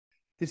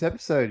This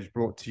episode is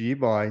brought to you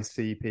by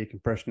CEP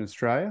Compression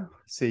Australia.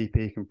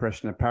 CEP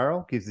Compression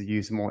Apparel gives the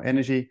user more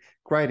energy,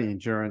 greater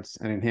endurance,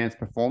 and enhanced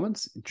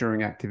performance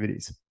during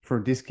activities. For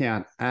a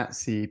discount at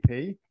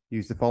CEP,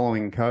 use the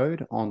following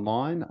code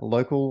online: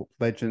 Local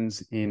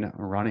Legends in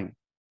Running.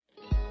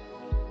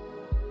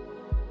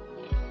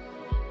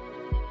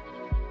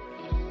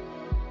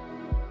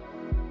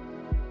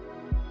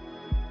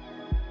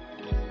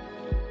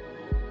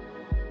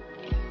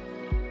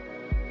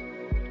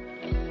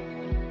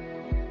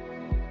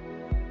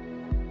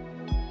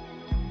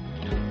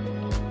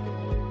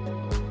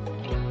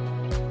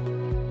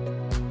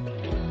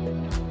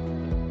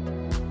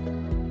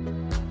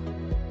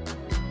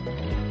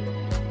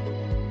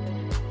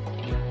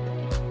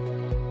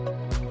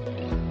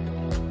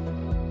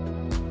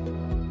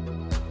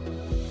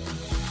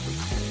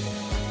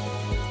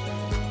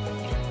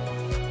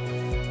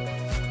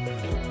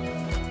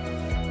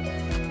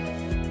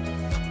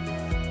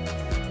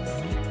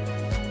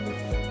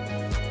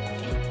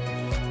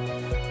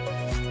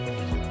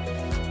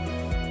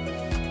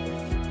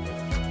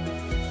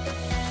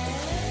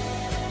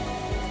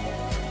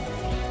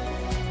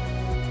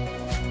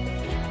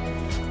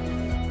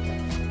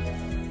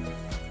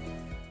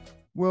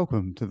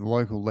 Welcome to the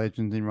Local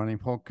Legends in Running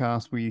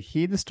podcast, where you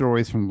hear the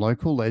stories from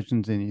local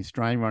legends in the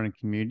Australian running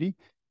community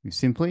who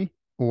simply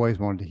always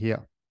wanted to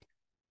hear.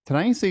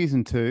 Today in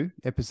Season 2,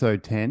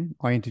 Episode 10,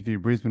 I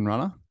interviewed Brisbane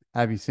runner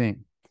Avi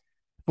Singh.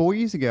 4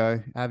 years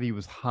ago, Avi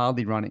was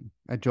hardly running.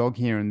 A jog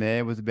here and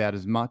there was about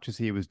as much as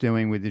he was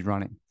doing with his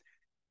running.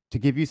 To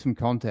give you some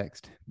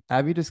context,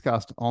 Avi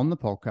discussed on the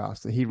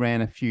podcast that he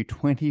ran a few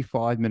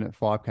 25-minute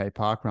 5K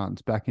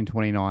parkruns back in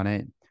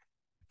 2019.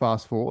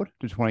 Fast forward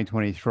to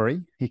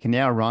 2023, he can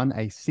now run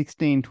a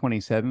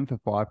 16:27 for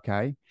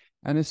 5K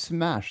and has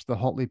smashed the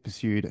hotly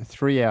pursued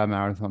 3-hour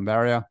marathon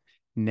barrier,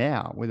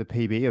 now with a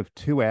PB of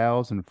 2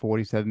 hours and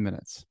 47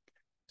 minutes.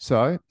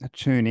 So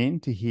tune in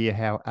to hear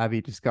how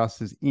Avi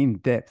discusses in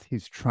depth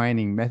his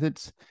training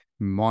methods,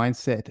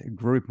 mindset,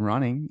 group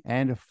running,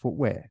 and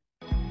footwear.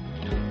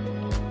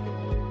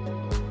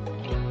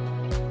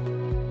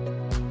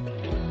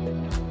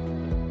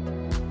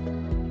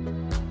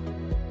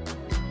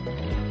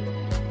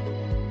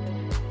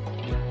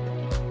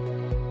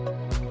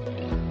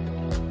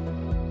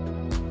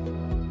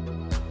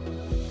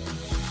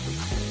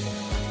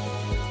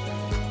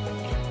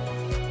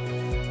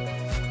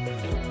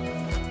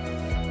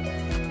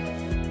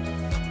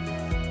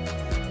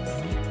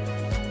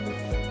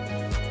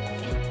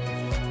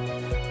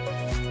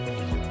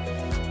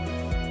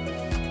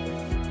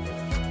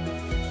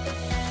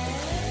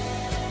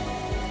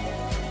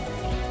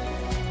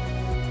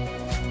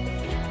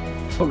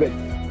 All good.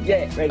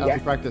 Yeah, ready to go.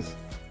 Practice.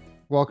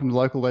 Welcome to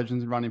Local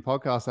Legends in Running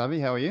podcast,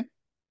 Avi. How are you?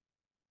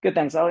 Good,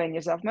 thanks, Ollie. And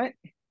yourself, mate?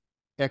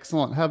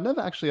 Excellent. I've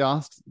never actually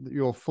asked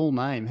your full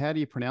name. How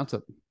do you pronounce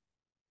it?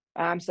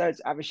 So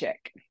it's Abhishek.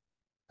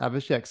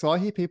 Abhishek. So I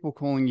hear people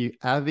calling you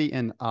Avi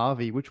and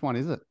Avi. Which one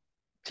is it?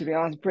 To be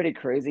honest, pretty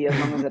cruisy as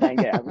long as I don't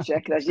get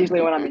Abhishek. That's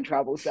usually when I'm in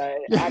trouble. So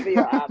Avi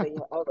or Avi,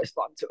 I'll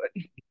respond to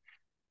it.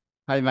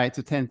 Hey, mate, it's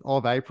the 10th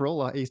of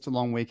April, Easter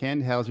long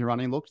weekend. How's your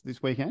running looked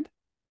this weekend?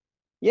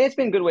 Yeah, it's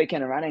been a good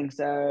weekend of running.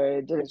 So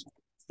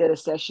did a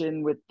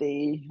session with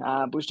the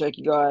Bush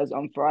Turkey guys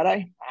on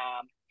Friday.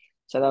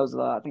 So that was,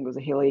 I think it was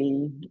a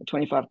hilly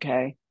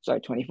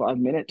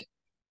 25-minute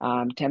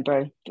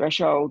tempo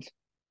threshold.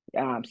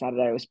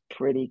 Saturday was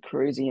pretty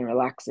cruisy and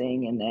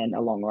relaxing, and then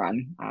a long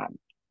run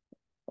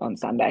on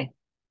Sunday.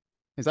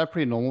 Is that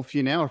pretty normal for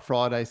you now, a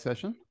Friday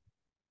session?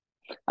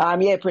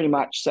 Yeah, pretty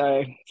much.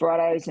 So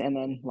Fridays and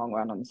then long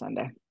run on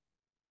Sunday.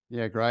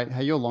 Yeah, great.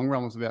 Hey, your long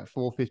run was about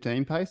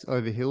 4:15 pace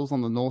over hills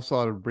on the north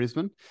side of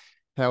Brisbane.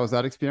 How was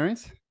that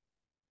experience?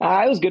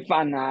 It was good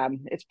fun.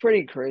 It's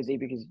pretty cruisy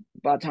because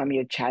by the time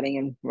you're chatting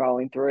and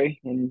rolling through,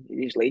 and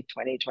usually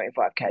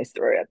 20-25 Ks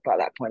through it by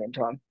that point in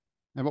time.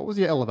 And what was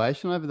your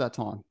elevation over that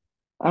time?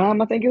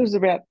 I think it was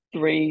about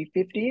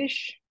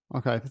 350-ish.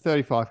 Okay, for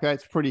 35K,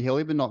 it's pretty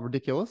hilly, but not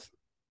ridiculous.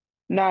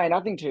 No,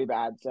 nothing too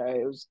bad. So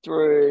it was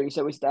through.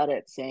 So we started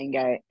at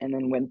Sandgate and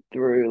then went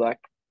through like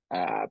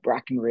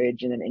Bracken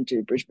Ridge and then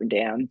into Brisbane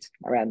Downs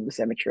around the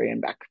cemetery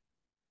and back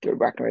through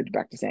Bracken Ridge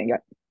back to Sandgate.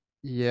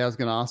 Yeah, I was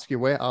going to ask you,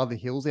 where are the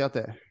hills out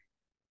there?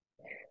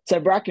 So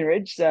Bracken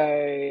Ridge. So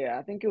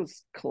I think it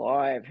was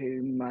Clive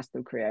who must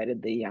have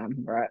created the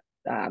right.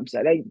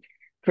 So they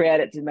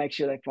created to make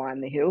sure they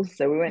find the hills.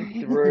 So we went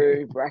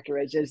through Bracken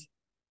Ridge. There's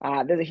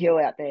a hill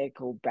out there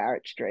called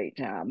Barrett Street,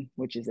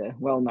 which is a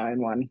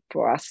well-known one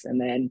for us, and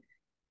then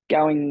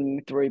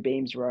going through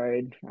Beams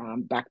Road,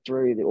 back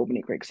through the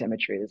Albany Creek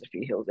Cemetery. There's a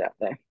few hills out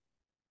there.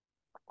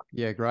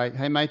 Yeah, great.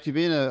 Hey, mate, you've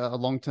been a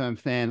long-term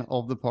fan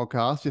of the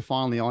podcast. You're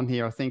finally on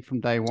here, I think, from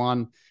day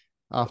one.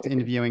 After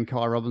interviewing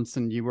Kai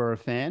Robinson, you were a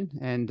fan,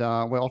 and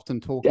we're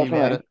often talking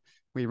about it.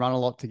 We run a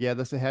lot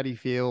together. So how do you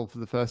feel for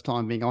the first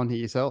time being on here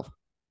yourself?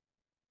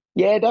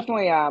 Yeah,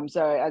 definitely.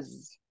 So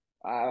as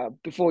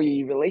before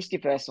you released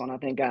your first one, I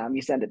think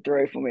you sent it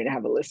through for me to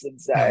have a listen.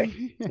 So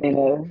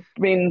it's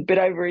been a bit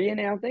over a year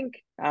now, I think.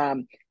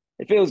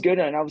 it feels good.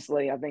 And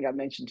obviously, I think I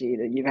mentioned to you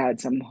that you've had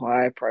some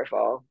high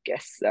profile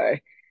guests, so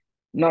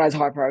not as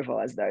high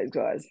profile as those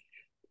guys.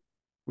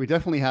 We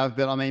definitely have,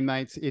 but I mean,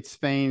 mate, it's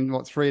been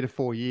what 3 to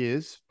 4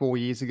 years. 4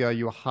 years ago,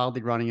 you were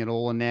hardly running at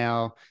all, and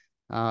now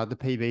the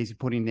PBs you're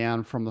putting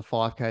down from the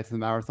 5K to the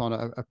marathon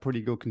are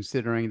pretty good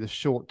considering the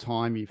short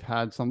time you've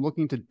had. So I'm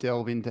looking to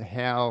delve into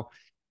how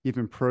you've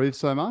improved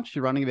so much.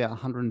 You're running about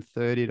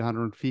 130 to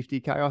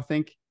 150K, I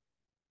think,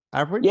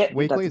 average Yep,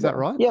 weekly. that's Is that about.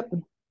 right? Yep,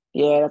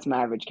 yeah, that's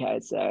my average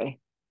code. So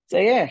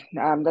yeah,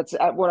 that's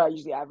what I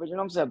usually average, and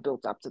obviously I've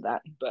built up to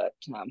that. But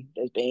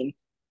there's been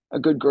a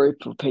good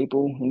group of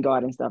people and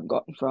guidance that I've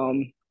got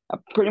from. I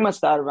pretty much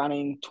started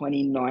running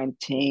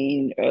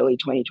 2019, early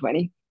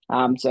 2020.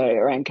 So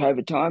around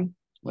COVID time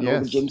when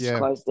all the Yes. gyms Yeah.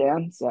 closed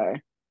down. So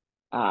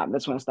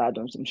that's when I started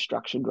doing some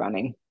structured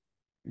running.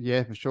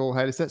 Yeah, for sure.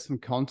 Hey, to set some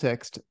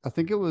context, I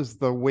think it was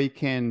the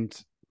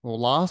weekend or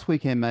last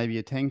weekend, maybe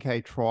a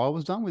 10K trial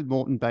was done with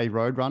Moreton Bay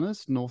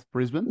Roadrunners, North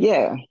Brisbane.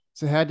 Yeah,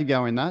 So how'd you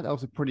go in that? That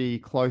was a pretty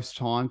close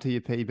time to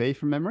your PB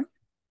from memory.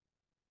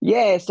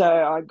 yeah. So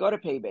I got a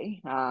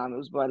PB. It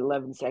was about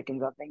 11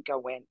 seconds. I think I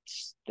went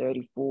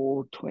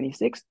 34,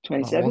 26, Oh, it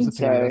was 27. a PB,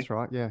 So that's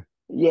right. Yeah.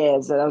 yeah,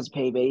 so that was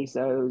PB.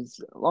 So it was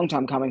a long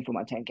time coming for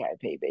my 10K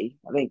PB.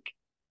 I think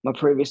my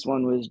previous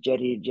one was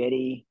Jetty to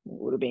Jetty. It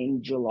would have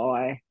been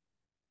July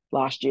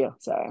last year.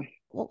 So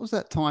What was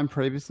that time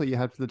previously you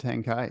had for the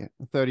 10K?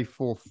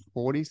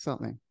 34:40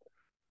 something.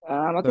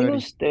 I think it 30.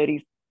 was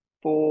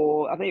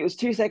 34. I think it was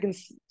 2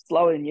 seconds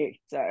slower than you.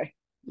 So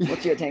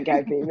what's your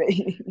 10K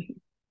PB?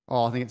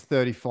 Oh, I think it's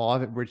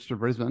 35 at Bridge to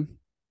Brisbane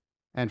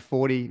and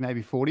 40,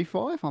 maybe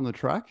 45 on the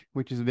track,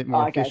 which is a bit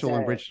more Okay, official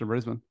than so Bridge to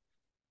Brisbane.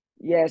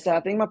 yeah, so I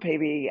think my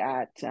PB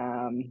at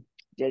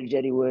Jetty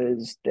Jetty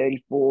was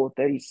 34,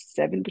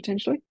 37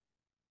 potentially.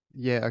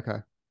 Yeah, okay.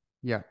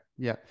 Yeah,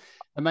 yeah.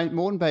 And mate,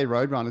 Moreton Bay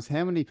Roadrunners,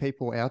 how many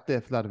people out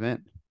there for that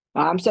event?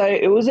 So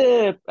it was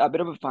a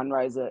bit of a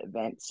fundraiser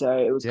event. So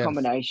it was a Yes.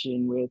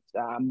 combination with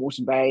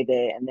Moreton Bay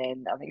there, and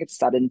then I think it's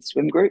Southern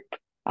Swim Group.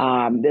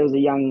 There was a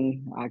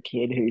young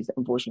kid who's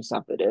unfortunately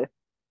suffered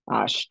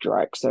a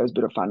stroke, so it was a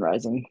bit of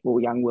fundraising for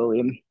young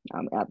William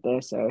out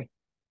there. So,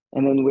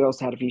 and then we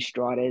also had a few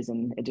striders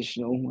and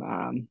additional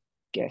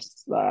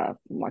guests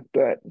like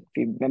Bert, a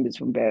few members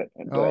from Bert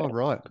Oh,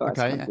 right. guys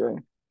come Okay. through.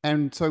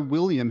 And so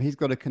William, he's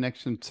got a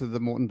connection to the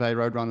Moreton Bay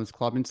Roadrunners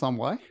Club in some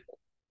way?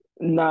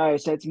 No,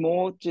 so it's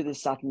more to the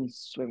Sutton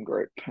Swim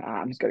Group.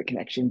 He's got a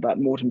connection, but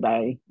Moreton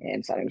Bay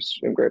and Sutton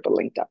Swim Group are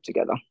linked up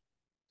together.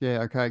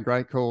 Yeah, okay,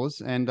 great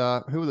cause. And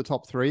who were the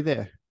top three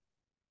there?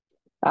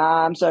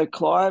 So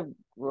Clive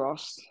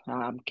Ross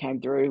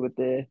came through with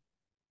the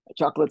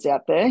chocolates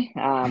out there.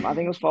 I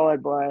think it was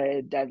followed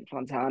by David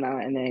Fontana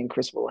and then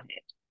Chris Woollahan.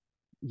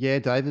 Yeah,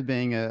 David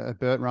being a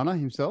Burt runner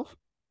himself.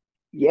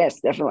 Yes,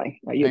 definitely.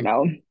 You'd And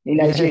know him. He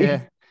knows yeah, you.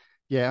 yeah.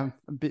 Yeah, I'm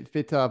a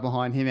bit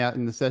behind him out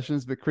in the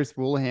sessions, but Chris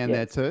Woollahan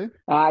there Yes. too.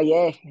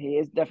 Yeah, he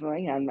is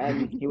definitely,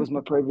 and he was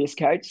my previous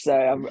coach,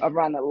 so I've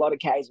run a lot of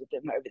Ks with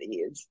him over the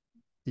years.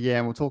 Yeah,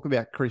 and we'll talk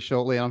about Chris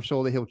shortly. And I'm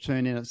sure that he'll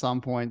tune in at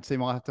some point. So you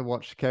might have to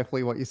watch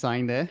carefully what you're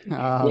saying there.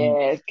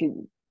 Yeah,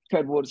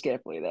 tread waters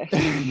carefully there.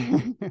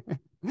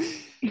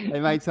 Hey,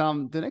 mate,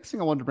 the next thing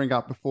I wanted to bring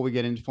up before we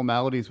get into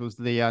formalities was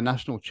the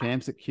national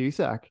champs at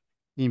CUSAC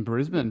in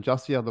Brisbane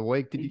just the other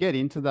week. Did you get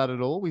into that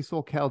at all? We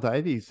saw Cal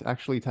Davies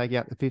actually take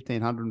out the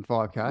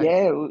 1505K.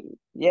 Yeah,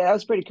 yeah, that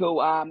was pretty cool.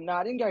 No,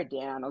 I didn't go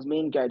down. I was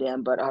meaning to go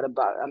down, but I had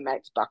a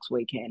Max Bucks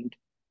weekend.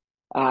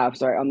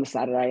 Sorry, on the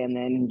Saturday, and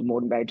then the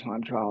Moreton Bay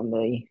time trial on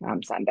the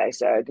Sunday.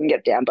 So I didn't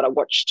get down, but I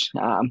watched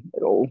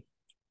it all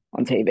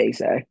on TV.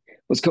 So it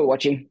was cool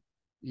watching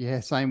Yeah,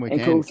 same and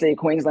cool weekend. to see a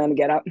Queenslander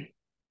get up.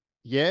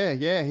 Yeah,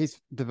 yeah. He's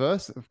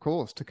diverse, of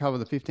course, to cover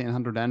the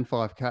 1500 and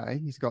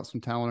 5K. He's got some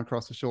talent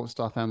across the short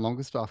stuff and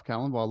longer stuff,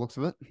 Callum, by the looks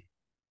of it.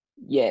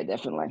 Yeah,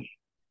 definitely.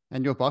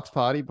 And your Bucks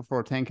party before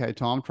a 10K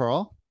time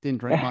trial. Didn't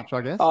drink much,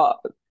 I guess. Oh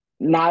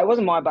no, it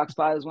wasn't my Bucks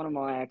play. It was one of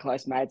my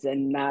close mates,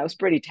 and it was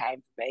pretty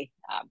tame for me.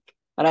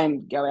 I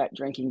don't go out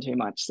drinking too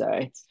much, so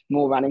it's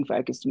more running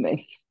focused for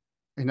me.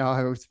 You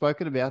know, we've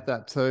spoken about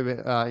that too,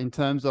 in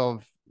terms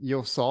of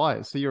your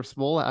size. So you're a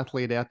smaller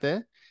athlete out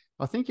there.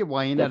 I think you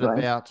weigh in at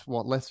Definitely. about,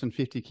 what, less than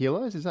 50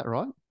 kilos? Is that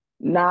right?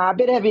 Nah, a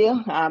bit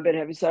heavier, a bit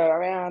heavy. So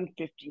around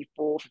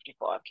 54,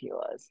 55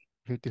 kilos.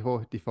 54,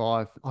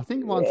 55. I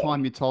think one Yeah.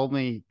 time you told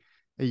me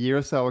a year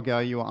or so ago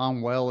you were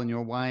unwell and you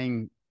were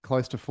weighing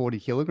close to 40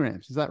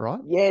 kilograms. Is that right?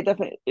 Yeah,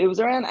 definitely. It was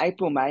around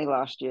April, May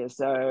last year.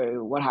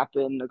 So what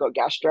happened? I got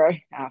gastro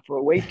for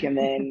a week and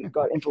then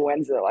got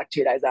influenza like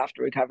 2 days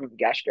after recovering from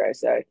gastro.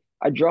 So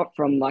I dropped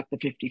from like the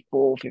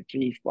 54,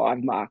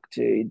 55 mark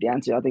to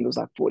down to I think it was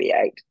like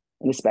 48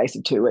 in the space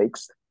of 2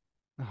 weeks.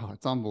 Oh,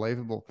 it's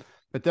unbelievable.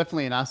 But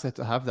definitely an asset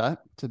to have that,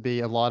 to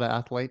be a lighter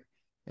athlete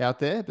out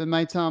there. But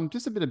mate,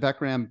 just a bit of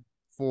background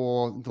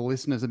for the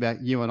listeners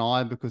about you and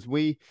I, because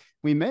we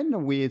met in a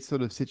weird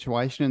sort of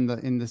situation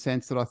in the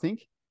sense that I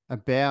think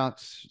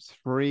about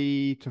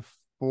 3 to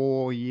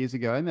 4 years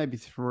ago, maybe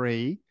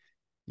three,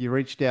 you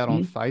reached out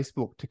on Mhm.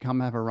 Facebook to come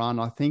have a run,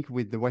 I think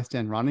with the West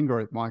End Running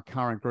Group, my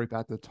current group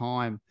at the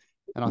time.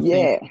 And I think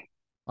Yeah.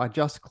 I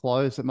just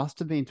closed. It must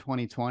have been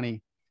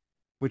 2020,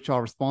 which I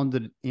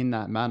responded in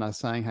that manner,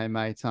 saying, "Hey,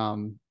 mate,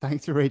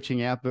 thanks for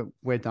reaching out, but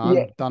we're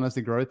Yeah, done as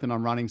a group, and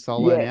I'm running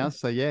solo yeah, now.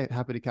 So yeah,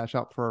 happy to catch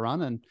up for a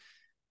run." And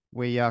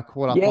we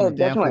caught up on yeah, the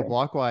downfall definitely.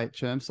 bikeway at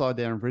Chermside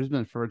there in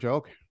Brisbane for a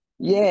jog.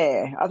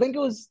 Yeah, I think it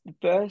was the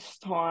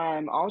first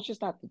time I was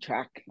just at the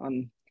track.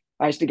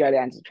 I used to go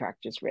down to the track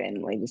just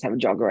randomly, just have a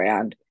jog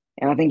around.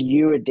 And I think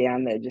you were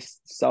down there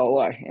just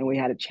solo, and we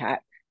had a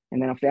chat.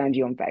 And then I found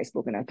you on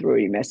Facebook, and I threw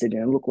you a message,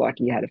 and it looked like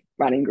you had a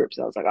running group.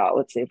 So I was like, oh,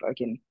 let's see if I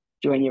can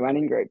join your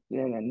running group.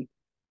 And then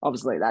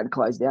obviously that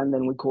closed down.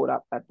 Then we caught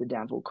up at the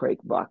Downfall Creek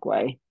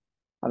Bikeway.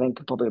 I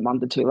think probably a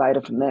month or two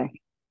later from there.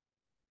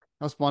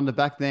 I just wondered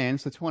back then,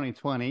 so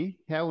 2020,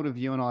 how would have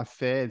you and I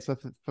fared? So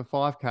for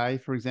 5K,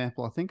 for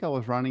example, I think I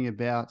was running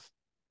about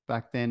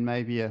back then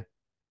maybe a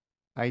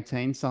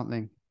 18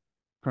 something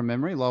from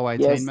memory, low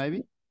 18 Yes,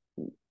 maybe.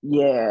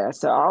 yeah,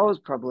 so I was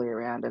probably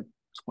around a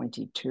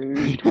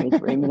 22,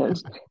 23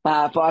 minutes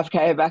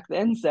 5K back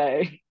then.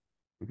 So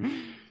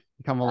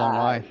Come a long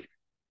uh, way.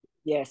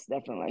 yes,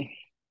 definitely.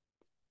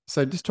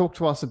 So just talk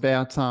to us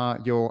about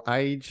your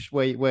age,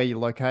 where you're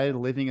located,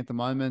 living at the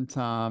moment,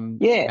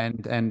 Yeah,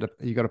 and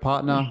you got a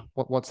partner.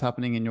 What's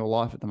happening in your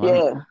life at the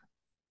moment? yeah,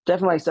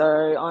 definitely. So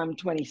I'm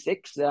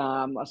 26. So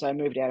I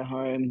moved out of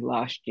home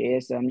last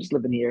year. So I'm just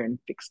living here in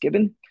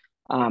Fitzgibbon.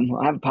 I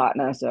have a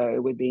partner,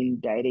 so we've been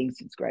dating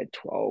since grade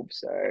 12.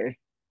 So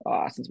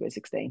since we're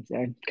 16.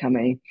 So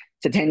coming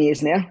to 10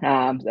 years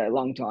now. So a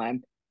long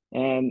time.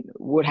 And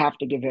would have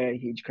to give her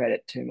huge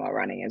credit to my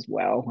running as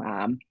well.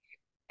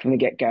 From the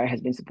get go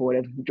has been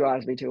supportive.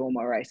 Drives me to all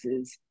my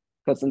races.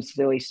 Got some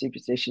silly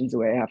superstitions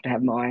where I have to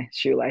have my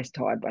shoelace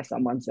tied by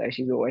someone, so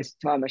she's always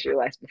tying my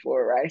shoelace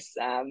before a race.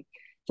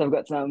 So I've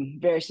got some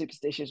very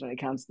superstitious when it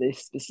comes to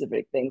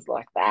specific things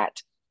like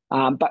that.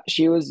 But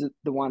she was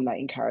the one that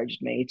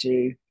encouraged me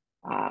to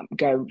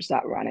go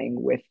start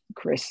running with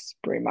Chris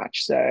pretty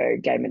much. So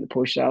gave me the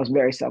push. So I was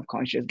very self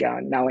conscious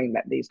going, knowing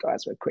that these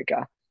guys were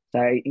quicker.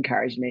 So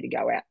encouraged me to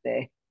go out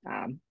there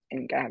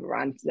and go have a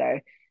run. So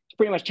it's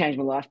pretty much changed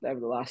my life over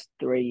the last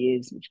 3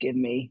 years, which gave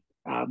me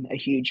a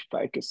huge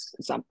focus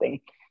on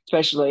something,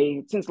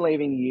 especially since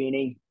leaving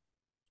uni.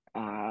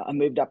 I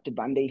moved up to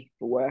Bundy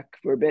for work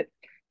for a bit,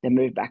 then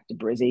moved back to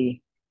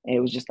Brizzy. And it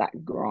was just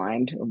that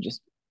grind of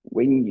just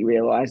when you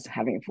realize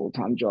having a full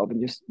time job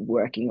and just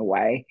working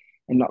away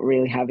and not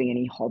really having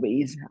any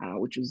hobbies,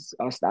 which was,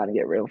 I was starting to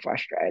get real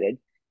frustrated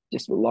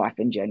just with life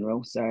in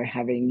general. So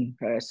having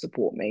her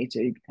support me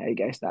to, hey,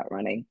 go start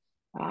running,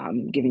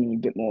 giving you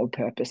a bit more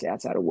purpose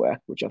outside of work,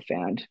 which I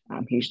found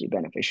hugely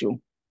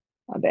beneficial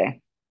there.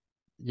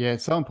 Yeah,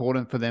 it's so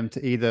important for them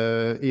to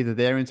either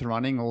they're into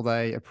running or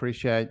they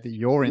appreciate that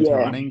you're into Yeah,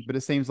 running. But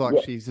it seems like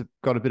yeah, she's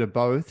got a bit of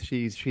both.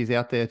 She's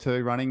out there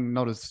too, running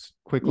not as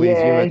quickly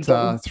as you yeah, at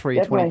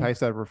 3:20 definitely.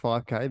 pace over a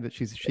 5K, but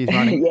she's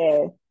running.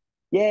 Yeah,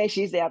 yeah,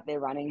 she's out there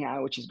running,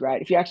 which is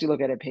great. If you actually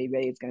look at her PB,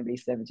 it's going to be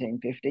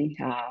 17:50.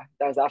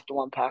 That was after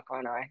one park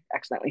run. I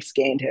accidentally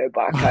scanned her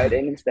barcode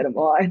in instead of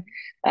mine.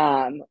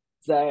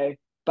 So,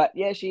 but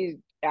yeah, she's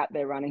out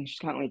there running. She's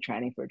currently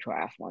training for a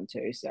triathlon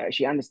too, so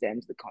she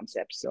understands the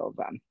concepts of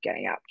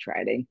getting up,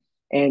 training,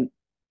 and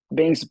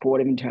being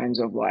supportive in terms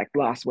of like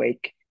last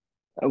week.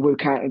 We are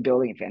currently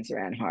building a fence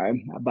around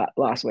home, but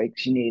last week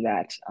she knew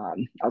that I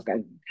was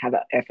going to have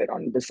an effort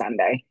on the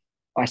Sunday.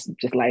 I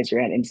just lazed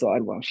around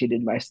inside while she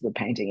did most of the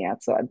painting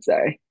outside. So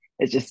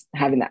it's just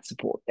having that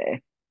support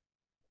there.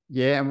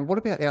 Yeah, and what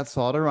about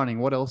outside of running?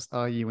 What else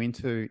are you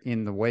into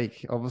in the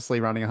week? Obviously,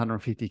 running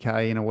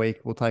 150K in a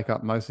week will take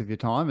up most of your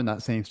time, and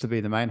that seems to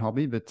be the main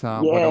hobby. But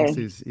what Yeah, else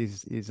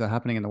is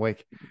happening in the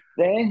week?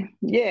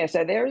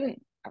 so there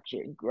isn't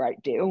actually a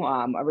great deal.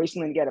 I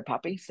recently got a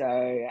puppy,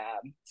 so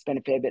spent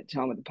a fair bit of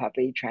time with the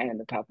puppy, training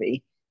the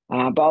puppy.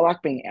 But I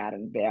like being out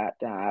and about.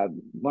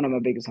 One of my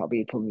biggest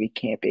hobbies would probably be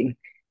camping.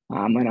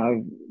 And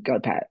I've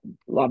got a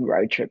love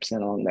road trips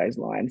and along those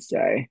lines.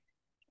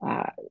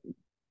 Uh,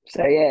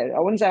 so yeah, I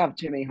wouldn't say I have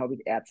too many hobbies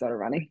outside of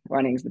running.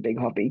 Running is the big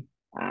hobby.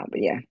 But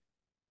yeah,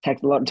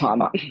 takes a lot of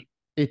time up.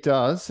 It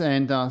does.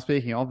 And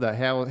speaking of that,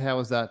 how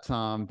has that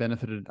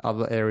benefited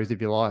other areas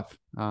of your life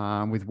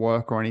with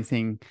work or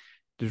anything?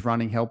 Does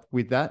running help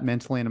with that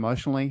mentally and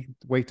emotionally,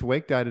 week to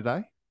week, day to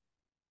day?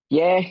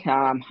 Yeah,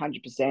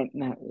 100%.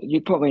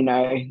 You probably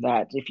know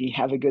that if you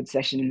have a good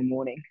session in the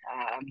morning,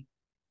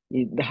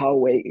 the whole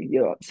week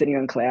you're sitting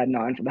on cloud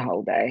nine for the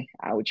whole day,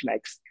 which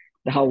makes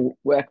the whole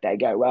work day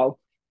go well.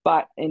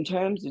 But in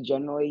terms of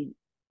generally,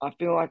 I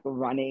feel like the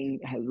running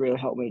has really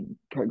helped me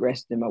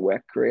progress in my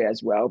work career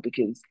as well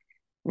because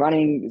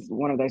running is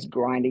one of those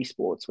grindy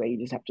sports where you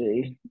just have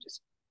to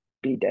just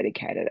be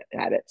dedicated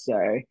at it.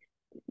 So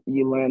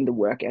you learn the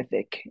work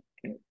ethic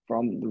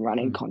from the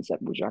running Mm.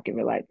 concept, which I can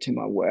relate to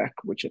my work,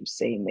 which have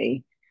seen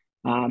me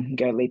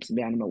go leaps and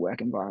bounds in my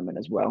work environment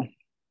as well.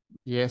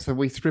 Yeah, so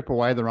we strip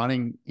away the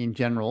running in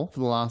general for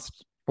the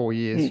last 4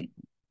 years. Hmm.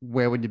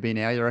 Where would you be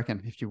now, you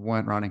reckon, if you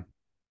weren't running?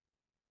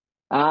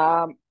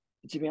 Um,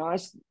 to be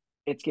honest,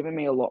 it's given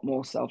me a lot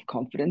more self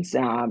confidence,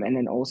 and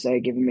then also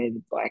given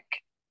me like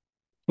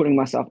putting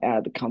myself out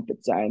of the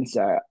comfort zone.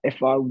 So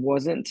if I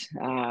wasn't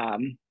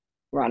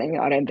running,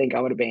 I don't think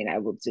I would have been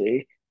able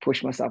to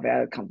push myself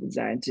out of the comfort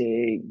zone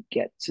to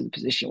get to the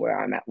position where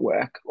I'm at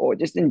work, or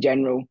just in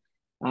general,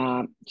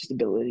 just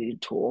ability to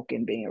talk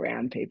and being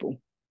around people.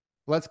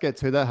 Let's get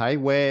to that. Hey,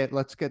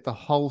 let's get the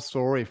whole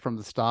story from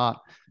the start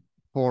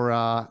for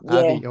Yeah.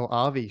 Avi, or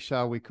Avi,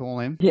 shall we call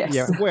him? Yeah,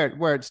 Yes.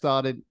 where it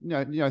started,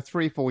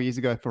 3-4 years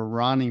ago for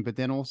running, but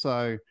then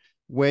also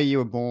where you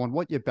were born,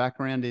 what your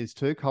background is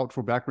too,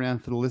 cultural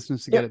background for the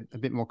listeners to get Yep. a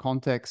bit more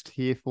context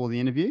here for the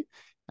interview,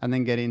 and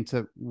then get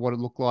into what it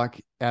looked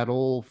like at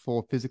all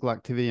for physical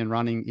activity and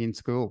running in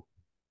school.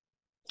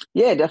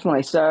 Yeah,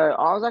 definitely. So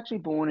I was actually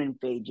born in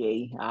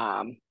Fiji.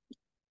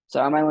 So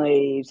I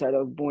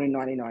was born in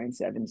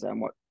 1997, so I'm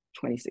what,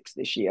 26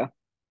 this year.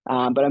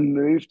 But I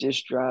moved to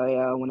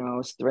Australia when I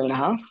was three and a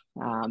half,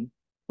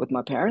 with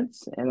my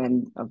parents, and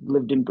then I've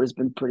lived in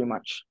Brisbane pretty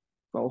much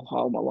for the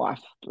whole of my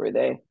life through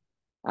there.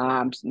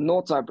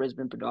 North side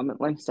Brisbane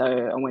predominantly. So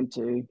I went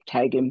to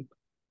Tagan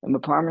in my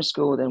primary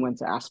school, then went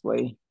to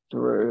Aspley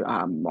through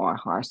my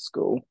high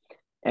school.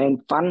 And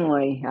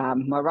funnily,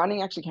 my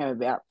running actually came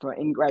about for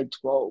in grade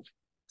 12.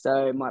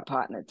 So my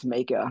partner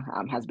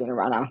Tamika has been a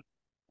runner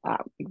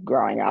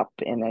growing up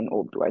and then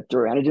all the way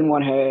through. And I didn't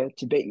want her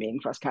to beat me in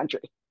cross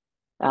country.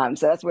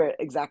 So that's where it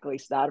exactly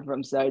started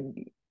from. So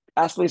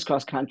Astley's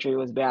cross country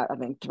was about, I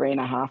think,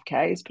 3.5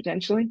 Ks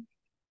potentially.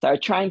 So I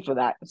trained for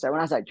that. So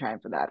when I say train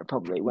for that, I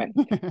probably went.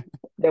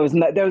 There was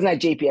no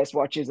GPS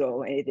watches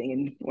or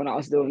anything when I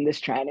was doing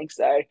this training.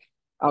 So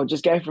I'll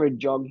just go for a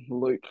jog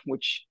loop,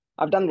 which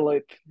I've done the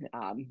loop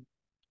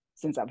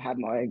since I've had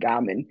my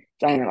Garmin.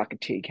 It's only like a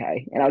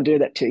 2K, and I'll do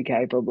that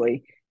 2K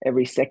probably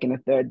every second or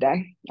third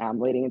day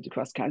leading into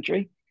cross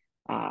country,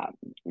 uh,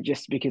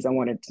 just because I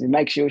wanted to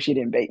make sure she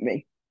didn't beat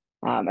me,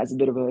 as a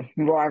bit of a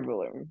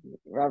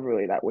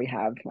rivalry that we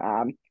have.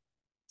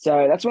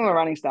 So that's when my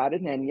running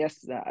started, and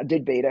yes, I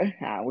did beat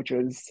her, which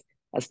was,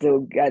 I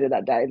still go to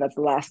that day. That's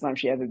the last time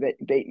she ever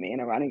beat me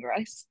in a running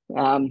race.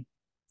 So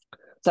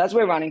that's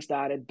where running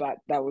started, but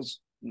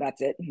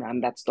that's it.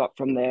 That stopped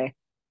from there.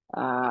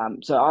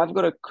 So I've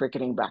got a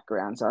cricketing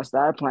background. So I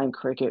started playing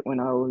cricket when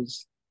I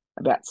was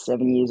about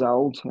 7 years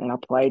old, and I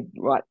played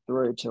right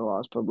through till I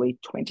was probably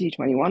 20,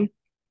 21.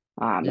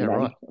 Yeah, And then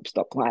right. I've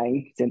stopped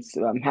playing since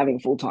having a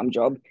full-time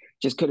job.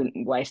 Just couldn't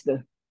waste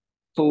a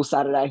full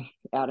Saturday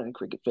out in a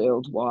cricket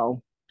field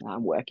while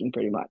working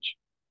pretty much.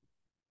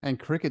 And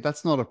cricket,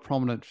 that's not a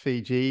prominent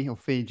Fiji or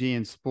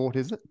Fijian sport,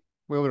 is it?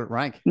 Where would it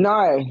rank?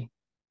 No,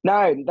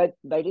 no,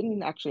 they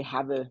didn't actually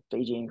have a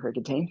Fijian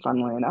cricket team,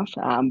 funnily enough.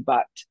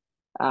 But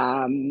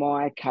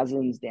my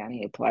cousins down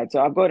here played.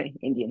 So I've got an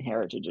Indian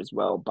heritage as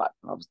well, but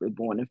obviously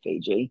born in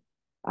Fiji.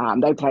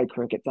 They played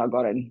cricket, so I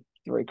got in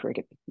through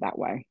cricket that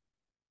way.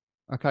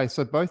 Okay,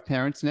 so both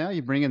parents now,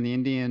 you bring in the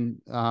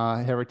Indian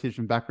heritage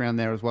and background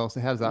there as well.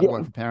 So how does that Yeah.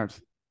 work for parents?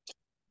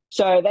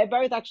 So they're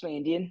both actually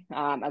Indian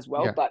as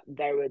well, Yeah. but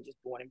they were just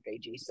born in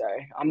Fiji. So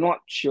I'm not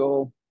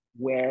sure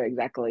where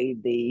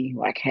exactly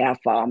how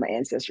far my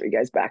ancestry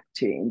goes back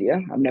to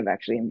India. I've never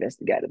actually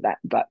investigated that,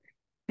 but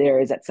there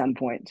is at some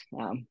point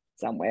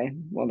somewhere.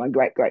 Well, my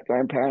great great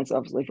grandparents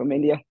obviously from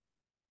India.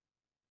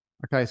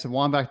 Okay, so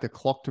wind back the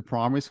clock to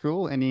primary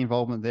school. Any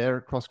involvement there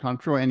cross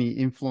country, or any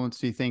influence,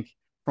 do you think,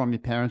 from your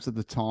parents at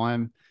the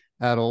time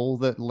at all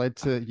that led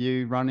to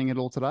you running it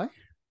all today?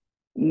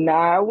 No,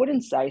 I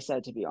wouldn't say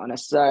so, to be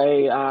honest. So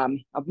I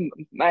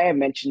may have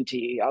mentioned to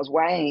you, I was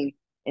weighing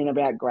in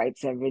about grade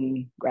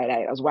seven, grade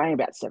eight. I was weighing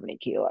about 70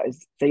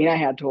 kilos. So you know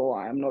how tall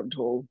I am. I'm not a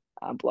tall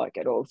bloke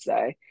at all. So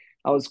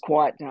I was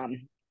quite,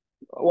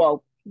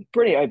 well,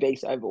 pretty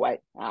obese, overweight,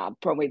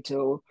 probably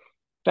till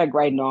about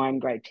grade nine,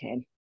 grade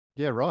 10.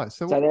 Yeah, right.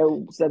 So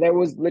So there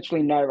was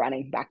literally no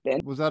running back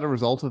then. was that a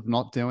result of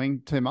not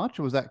doing too much,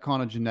 or was that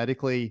kind of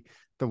genetically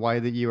the way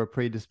that you were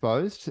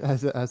predisposed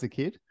as a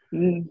kid?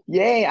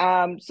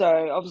 Yeah.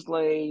 So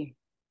obviously,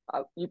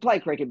 you play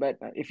cricket, but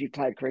if you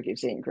played cricket, you've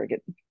seen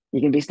cricket,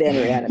 you can be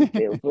standing around in the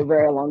field for a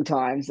very long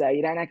time, so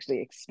you don't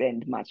actually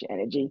expend much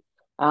energy.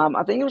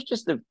 I think it was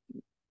just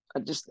I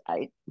just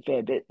ate a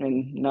fair bit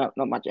and not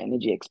much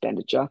energy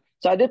expenditure.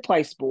 So I did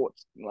play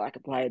sports, like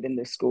I played in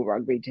the school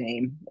rugby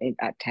team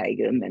at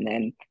Tagum, and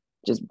then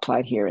just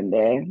played here and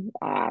there,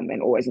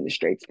 and always in the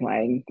streets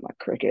playing like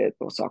cricket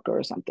or soccer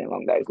or something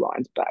along those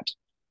lines. But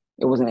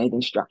it wasn't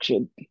anything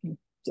structured.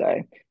 So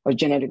I was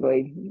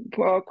genetically,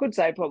 well, I could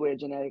say probably a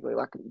genetically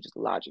like just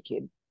a larger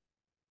kid.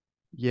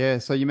 Yeah,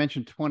 so you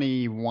mentioned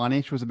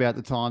 21-ish was about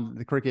the time that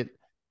the cricket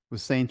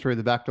was seen through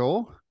the back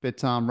door,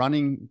 but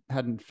running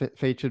hadn't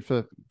featured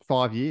for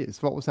 5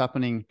 years. What was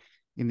happening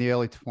in the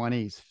early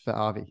 20s for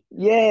Avi?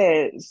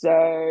 Yeah,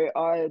 so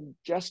I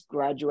just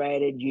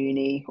graduated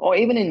uni, or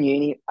even in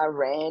uni, I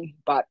ran,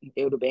 but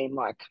it would have been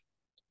like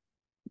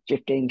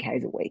 15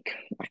 Ks a week,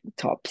 like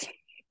tops.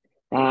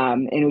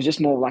 And it was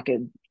just more like a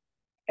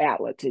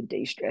outlet to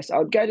de-stress. I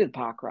would go to the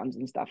park runs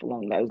and stuff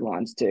along those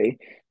lines too,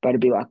 but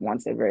it'd be like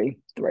once every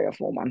 3 or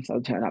 4 months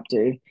I'd turn up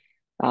to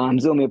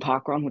Zilmere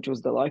Park Run, which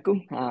was the local.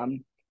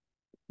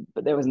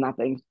 But there was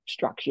nothing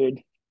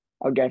structured.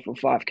 I'd go for a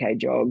 5K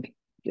jog,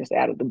 just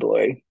out of the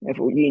blue. If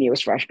uni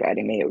was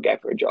frustrating me, it would go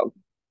for a jog.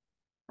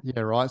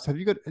 Yeah, right. So have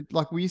you got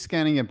like were you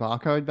scanning a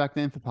barcode back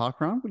then for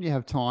Parkrun? Would you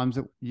have times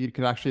that you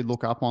could actually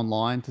look up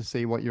online to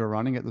see what you were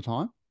running at the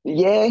time?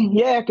 Yeah,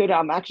 I could.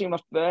 Actually, my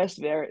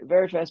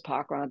very first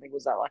park run, I think,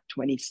 was at like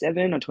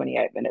 27 or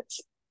 28 minutes.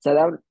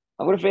 So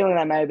I would have feeling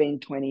that may have been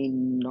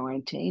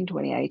 2019,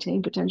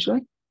 2018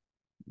 potentially.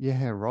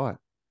 Yeah, right.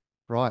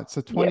 Right.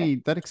 So Yeah, 20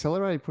 that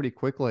accelerated pretty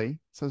quickly.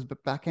 So it was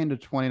back end of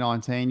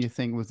 2019, you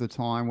think was the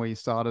time where you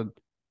started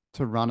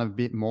to run a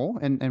bit more?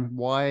 And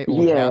why or how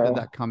did yeah.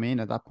 that come in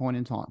at that point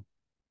in time?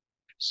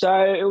 So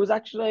it was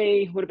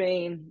actually would have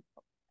been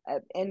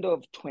at end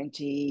of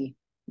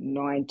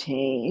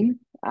 2019.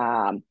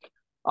 I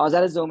was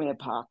at a Zulmia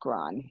Park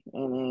run,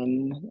 and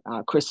then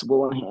Chris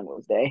Woolahan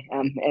was there.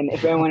 And if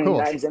Of anyone who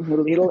course. knows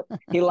him,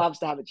 he loves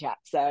to have a chat.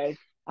 So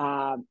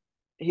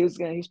he was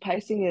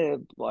pacing a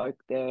bloke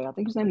there. I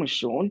think his name was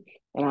Sean,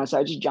 and so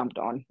I just jumped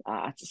on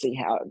to see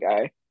how it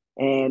go.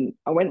 And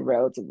I went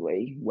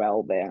relatively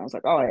well there. I was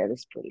like, oh yeah, this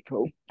is pretty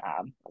cool. I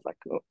was like,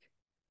 cool.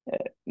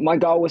 My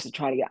goal was to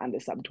try to get under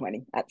sub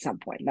 20 at some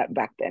point that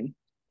back then.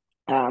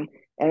 And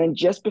then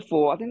just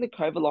before, I think the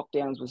COVID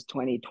lockdowns was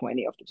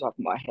 2020 off the top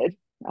of my head.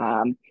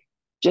 Um,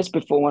 just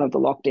before one of the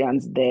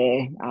lockdowns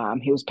there,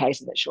 he was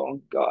pacing the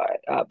Sean guy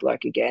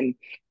bloke again,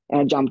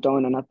 and I jumped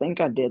on, and I think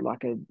I did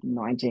like a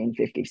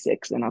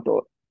 1956, and I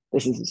thought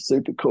this is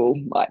super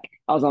cool. Like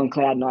I was on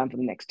cloud nine for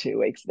the next 2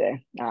 weeks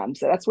there.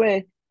 So that's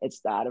where it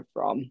started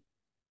from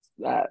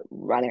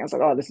running. I was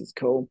like, oh, this is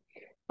cool.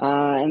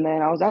 And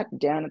then I was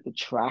down at the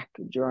track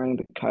during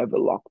the COVID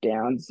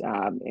lockdowns,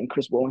 and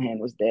Chris Warhan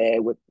was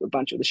there with a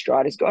bunch of the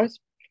Striders guys.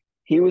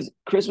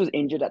 Chris was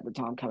injured at the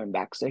time coming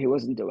back, so he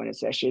wasn't doing a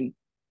session.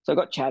 So I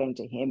got chatting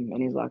to him,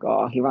 and he's like,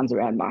 "Oh, he runs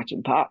around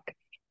Marching Park."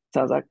 So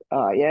I was like,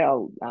 "Oh yeah,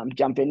 I'll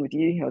jump in with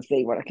you. I'll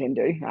see what I can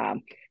do."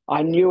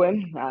 I knew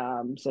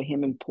him, so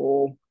him and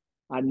Paul,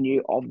 I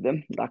knew of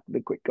them, like the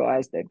quick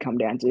guys. They'd come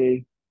down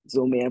to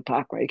Zulmia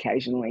Parkway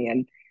occasionally,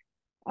 and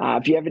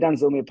if you ever done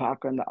Zulmia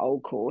Park on the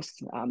old course,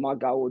 my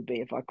goal would be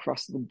if I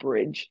cross the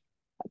bridge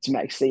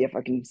see if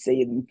I can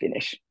see them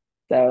finish.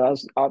 So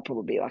I'd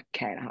probably be like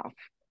K and a half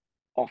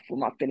off from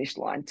my finish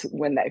line to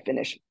when they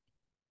finish.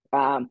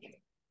 Um,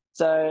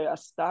 so I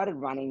started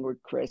running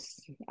with Chris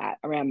at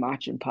around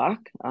Marching Park,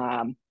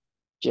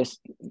 just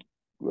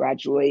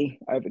gradually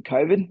over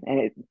COVID, and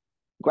it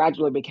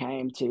gradually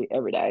became to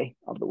every day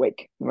of the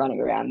week running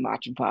around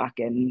Marching Park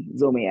and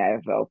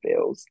Zulmia AFL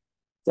fields.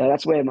 So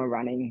that's where my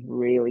running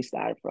really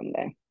started from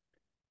there.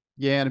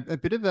 Yeah, and a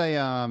bit of a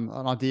an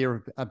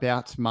idea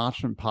about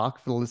Marchmont Park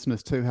for the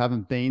listeners too who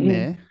haven't been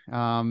Mm.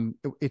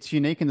 there. It's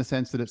unique in the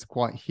sense that it's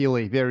quite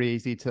hilly, very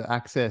easy to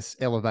access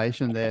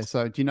elevation there.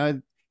 So, do you know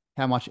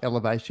how much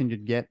elevation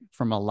you'd get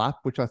from a lap,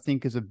 which I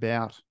think is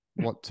about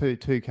what two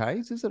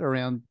k's? Is it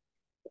around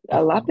the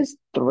A lap is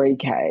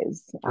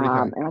 3Ks,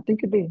 3k? and I think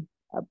it'd be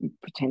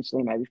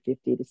potentially maybe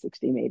 50 to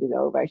 60 meters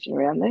elevation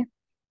around there.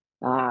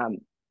 Um,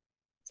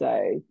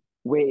 so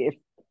if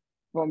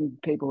from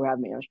people who have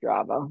me on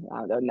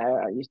Strava, they'll know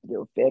I used to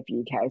do a fair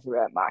few Ks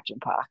around Marching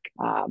Park,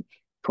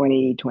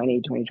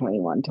 2020,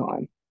 2021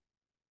 time.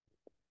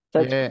 So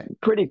it's Yeah,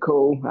 pretty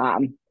cool.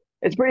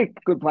 It's a pretty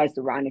good place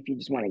to run if you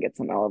just want to get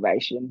some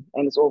elevation,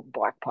 and it's all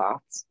bike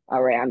paths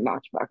around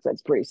Marching Park, so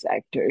it's pretty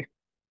safe too.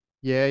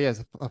 yeah.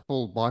 There's a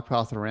full bike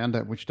path around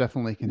it, which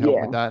definitely can help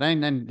with Yeah, that,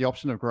 and the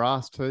option of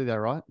grass too.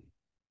 There, right?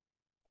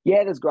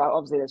 yeah. There's great.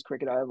 Obviously, there's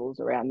cricket ovals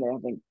around there. I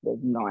think there's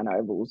 9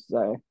 ovals,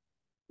 so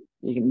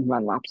you can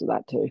run laps of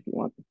that too if you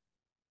want.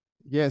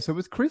 Yeah, so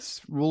was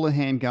Chris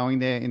Rulerhan going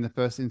there in the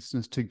first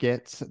instance to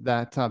get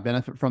that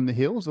benefit from the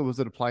hills, or was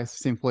it a place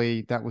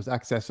simply that was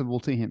accessible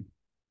to him?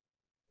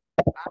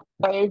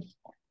 So,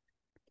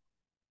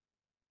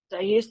 so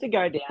he used to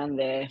go down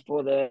there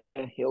for the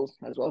hills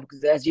as well,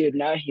 because as you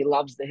know, he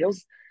loves the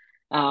hills.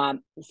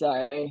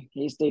 So he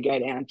used to go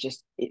down.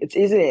 Just it's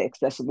easily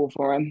accessible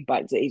for him,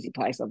 but it's an easy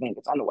place. I think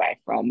it's on the way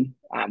from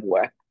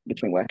work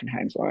between work and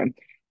home for him.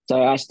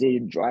 So I used to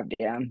drive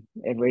down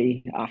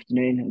every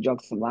afternoon and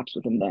jog some laps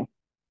with him there.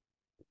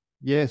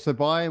 Yeah, so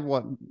by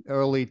what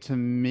early to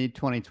mid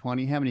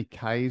 2020, how many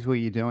Ks were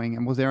you doing?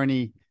 And was there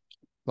any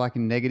like a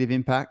negative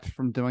impact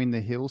from doing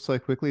the hills so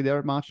quickly there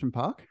at Marchmont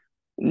Park?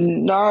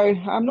 No,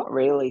 I'm not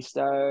really.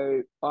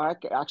 So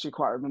actually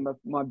quite remember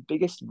my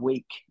biggest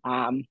week.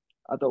 I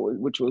thought,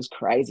 which was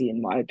crazy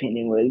in my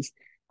opinion, was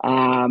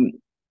um,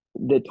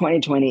 the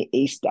 2020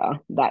 Easter,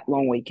 that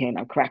long weekend.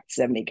 I cracked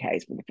 70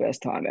 Ks for the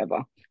first time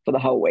ever for the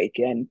whole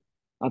weekend.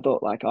 I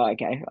thought like, oh,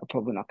 okay, I'm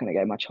probably not going to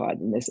go much higher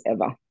than this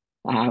ever.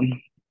 Um,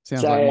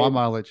 Sounds like my so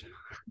mileage.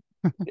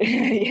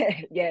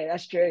 yeah,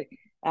 that's true.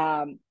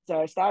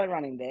 So I started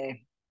running there.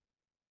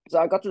 So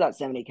I got to that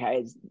 70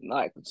 Ks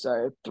like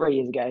so 3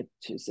 years ago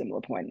to a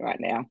similar point right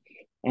now.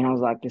 And I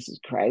was like, this is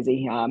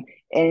crazy. And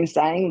in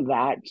saying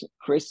that,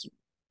 Chris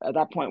at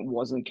that point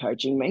wasn't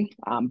coaching me,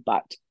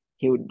 but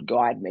he would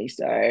guide me.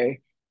 So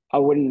I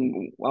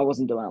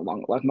wasn't doing a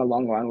long, like my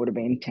long run would have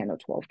been 10 or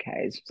 12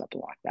 Ks,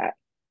 something like that.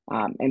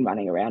 And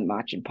running around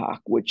Marching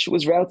Park, which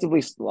was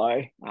relatively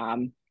slow.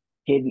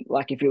 he'd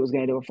like if he was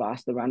going to do a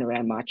faster run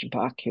around Marchant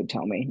Park, he'd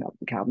tell me not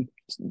to come,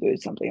 do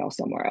something else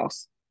somewhere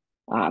else.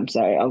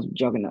 So I was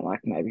jogging at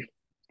like maybe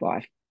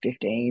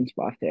 5:15,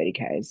 5:30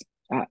 k's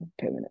per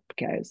minute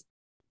per k's.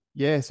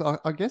 Yeah, so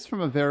I guess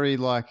from a very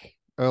like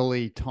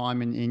early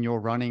time in your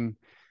running,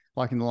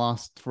 like in the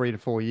last 3 to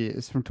 4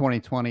 years, from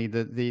 2020,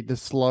 the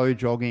slow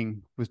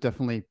jogging was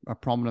definitely a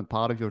prominent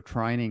part of your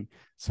training.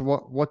 So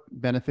what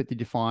benefit did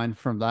you find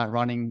from that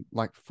running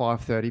like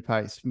 5:30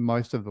 pace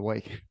most of the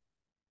week?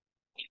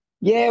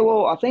 Yeah,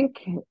 well, I think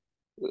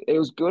it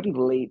was good in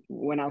the lead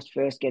when I was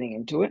first getting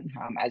into it.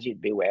 As you'd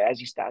be aware,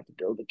 as you start to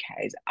build the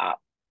Ks up,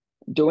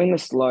 doing the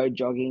slow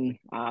jogging.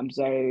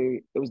 So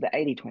it was the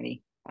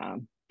 80-20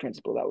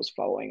 principle that I was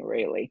following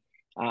really.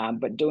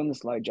 But doing the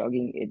slow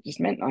jogging, it just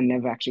meant I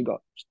never actually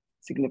got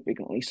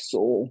significantly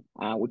sore,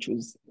 which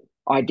was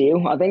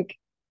ideal. I think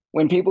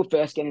when people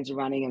first get into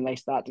running and they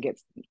start to get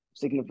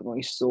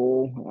significantly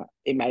sore,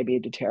 it may be a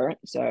deterrent.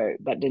 So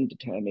that didn't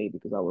deter me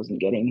because I wasn't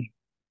getting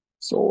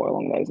sore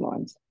along those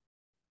lines.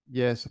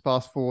 Yeah, so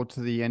fast forward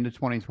to the end of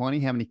 2020,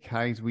 how many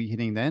Ks were you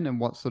hitting then, and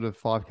what sort of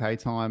 5K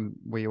time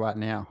were you at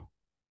now?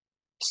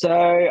 So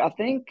I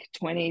think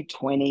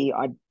 2020,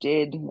 I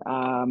did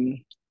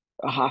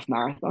a half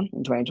marathon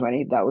in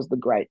 2020. That was the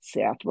Great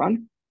South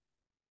Run.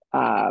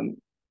 Um,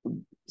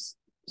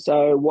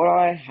 so what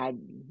I had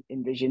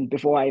envisioned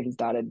before I even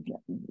started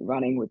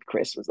running with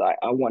Chris was like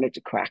I wanted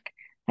to crack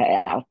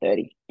an hour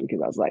 30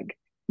 because I was like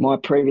my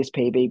previous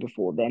PB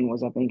before then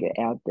was I think an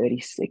hour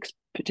 36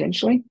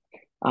 potentially.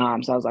 So I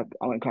was like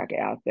I want to crack an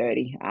hour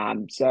 30.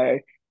 So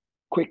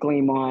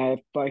quickly my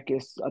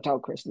focus, I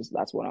told Chris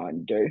that's what I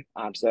want to do.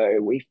 So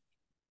we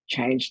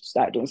changed,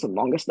 started doing some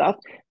longer stuff.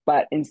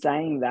 But in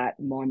saying that,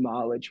 my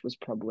mileage was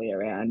probably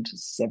around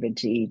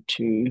 70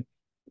 to,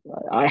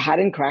 I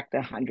hadn't cracked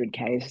 100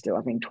 Ks still,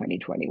 I think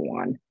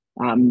 2021,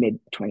 mid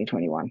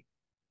 2021.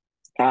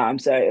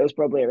 So it was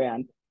probably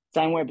around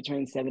somewhere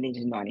between 70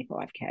 to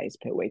 95 Ks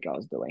per week I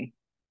was doing.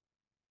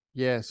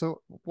 Yeah,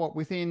 so what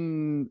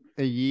within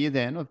a year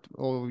then,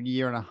 or a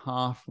year and a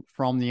half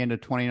from the end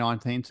of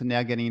 2019 to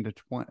now getting into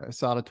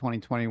start of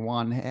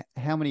 2021,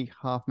 how many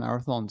half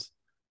marathons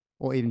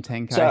or even So,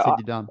 10Ks had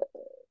you done?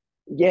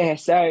 yeah,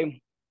 so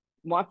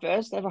my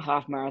first ever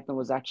half marathon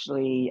was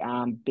actually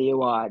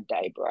BOR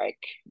Daybreak.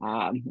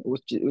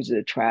 It was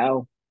a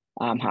trail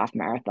half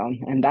marathon,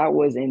 and that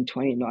was in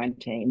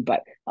 2019.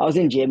 But I was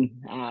in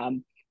gym.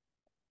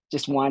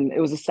 Just one. It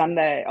was a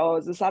Sunday. Oh, it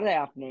was a Saturday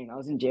afternoon. I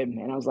was in gym,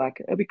 and I was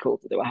like, it'd be cool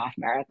to do a half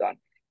marathon.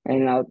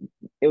 And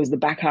it was the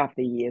back half of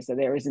the year, so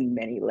there isn't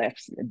many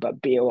left.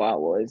 But BOR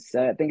was.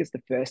 So I think it's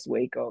the first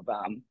week of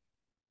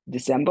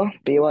December.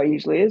 BOR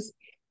usually is.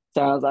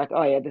 So I was like,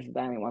 oh yeah, this is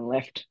the only one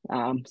left. So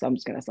I'm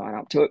just gonna sign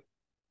up to it.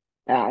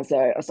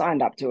 So I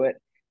signed up to it,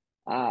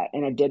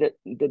 and I did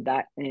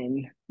that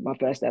in my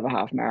first ever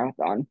half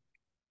marathon.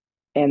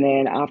 And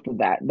then after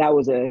that,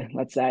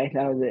 let's say,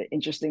 that was an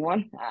interesting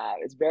one.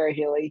 It's very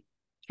hilly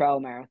trail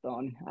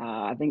marathon.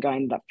 I think I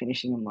ended up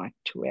finishing in like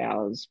 2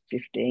 hours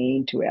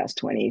 15, 2 hours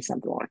 20,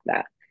 something like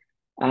that.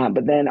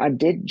 But then I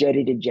did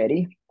Jetty to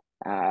Jetty.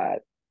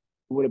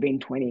 Would have been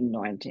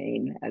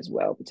 2019 as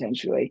well,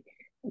 potentially,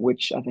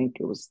 which I think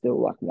it was still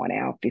like 1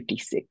 hour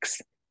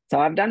 56. So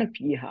I've done a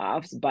few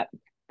halves, but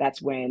that's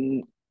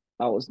when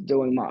I was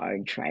doing my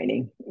own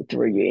training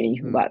through uni,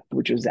 Hmm. but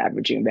which was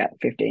averaging about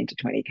 15 to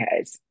 20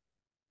 Ks.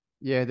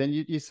 Yeah, then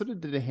you sort of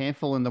did a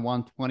handful in the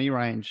 120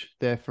 range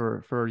there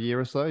for a year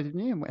or so, didn't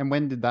you? And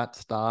when did that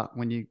start?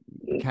 When you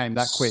became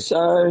that quick?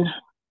 So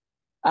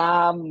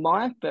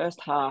my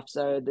first half,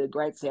 so the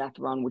Great South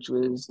Run, which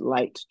was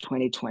late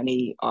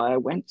 2020, I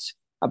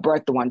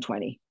broke the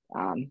 120.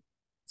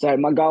 So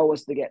my goal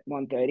was to get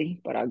 130,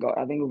 but I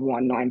think it was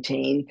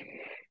 119,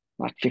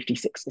 like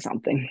 56 or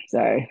something.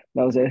 So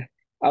that was a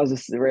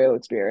surreal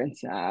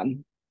experience,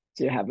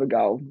 to have a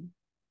goal.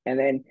 And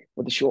then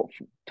with a short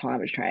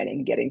time of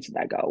training, getting to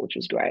that goal, which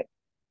was great.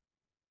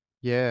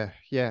 Yeah,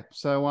 yeah.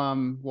 So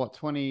what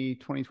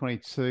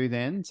 2022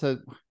 then? So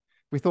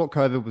we thought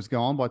COVID was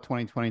gone by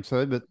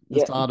 2022, but the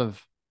Yeah. start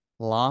of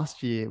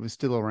last year it was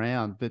still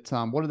around. But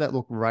what did that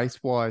look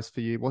race wise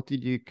for you? What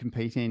did you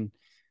compete in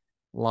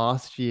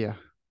last year?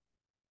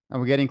 And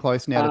we're getting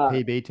close now to Uh,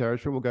 PB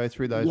territory. We'll go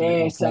through those a bit yeah.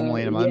 more So,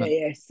 formally in a yeah, moment.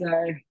 yeah.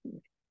 So,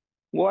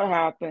 what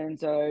happened?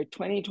 So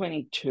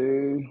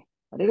 2022,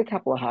 I did a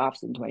couple of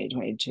halves in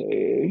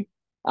 2022.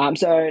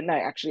 So no,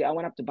 actually, I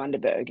went up to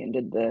Bundaberg and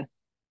did the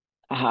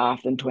a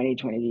half in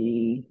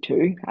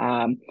 2022,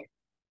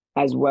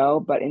 as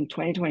well. But in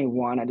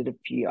 2021, I did a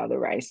few other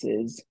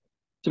races.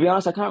 To be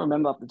honest, I can't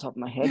remember off the top of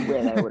my head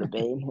where they would have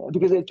been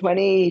because in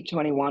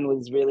 2021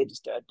 was really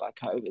disturbed by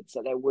COVID,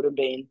 so there would have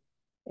been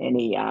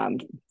any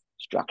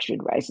structured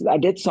races. I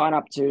did sign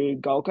up to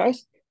Gold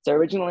Coast. So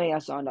originally I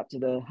signed up to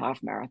the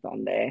half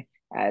marathon there.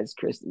 As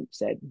Chris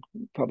said,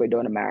 probably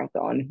doing a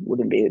marathon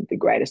wouldn't be the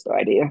greatest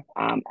idea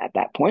at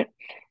that point.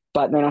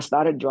 But then I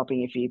started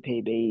dropping a few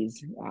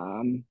PBs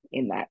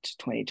in that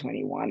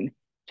 2021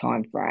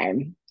 time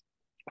frame.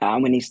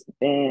 When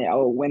I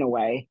went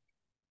away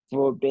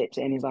for a bit,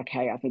 and he's like,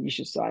 "Hey, I think you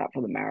should sign up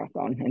for the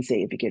marathon and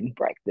see if you can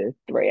break the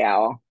 3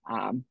 hour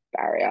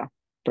barrier."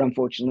 But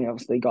unfortunately,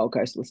 obviously, Gold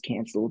Coast was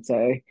cancelled,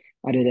 so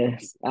I did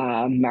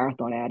a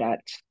marathon out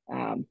at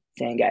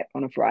Sandgate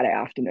on a Friday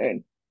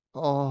afternoon.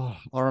 Oh,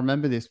 I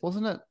remember this.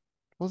 Wasn't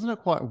it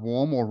quite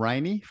warm or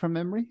rainy from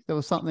memory? There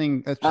was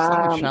something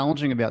Um,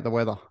 challenging about the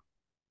weather.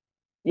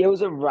 yeah, it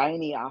was a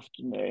rainy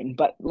afternoon,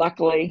 but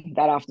luckily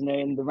that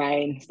afternoon the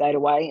rain stayed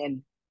away.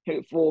 And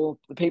for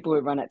the people who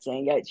run at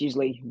Sandgate, it's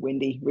usually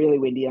windy, really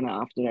windy on the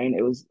afternoon.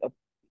 It was a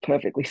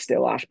perfectly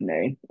still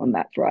afternoon on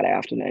that Friday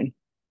afternoon.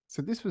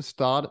 So this was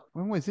started.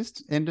 When was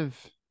this? End of.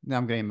 Now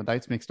I'm getting my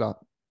dates mixed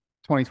up.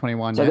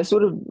 2021, So yeah. this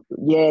would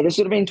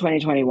have been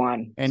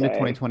 2021. End of So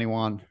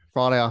 2021,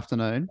 Friday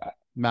afternoon, yeah,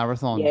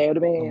 marathon it would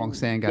have along been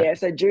Sandgate.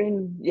 So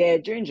June,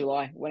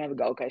 July, whenever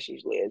Gold Coast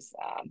usually is.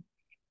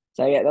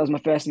 So yeah, that was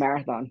my first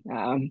marathon,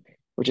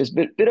 which was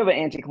a bit of an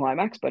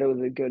anticlimax, but it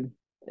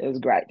was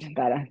great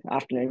that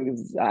afternoon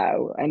because I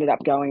ended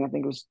up going, I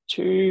think it was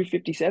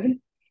 2:57,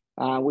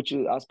 I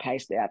was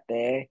paced out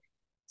there.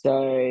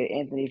 So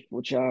Anthony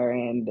Futcher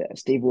and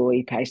Steve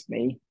Woolley paced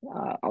me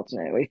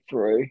alternately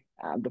through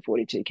the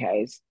 42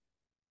 Ks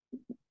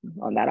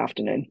on that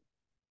afternoon.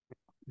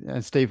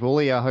 And Steve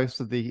Woolley,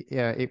 host of the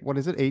what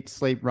is it? Eat,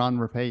 Sleep, Run,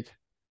 Repeat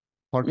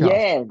podcast.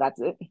 Yeah,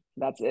 that's it.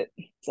 That's it.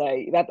 So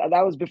that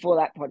was before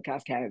that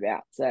podcast came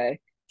about. So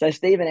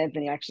Steve and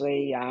Anthony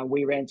actually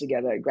we ran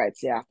together at Great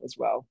South as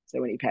well.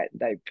 So when we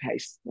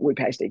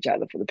paced each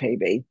other for the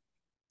PB.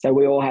 So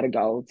we all had a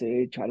goal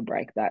to try to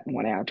break that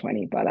 1 hour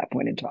 20 by that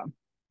point in time.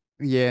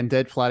 Yeah, and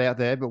dead flat out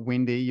there, but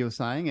windy, you were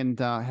saying. And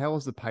how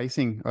was the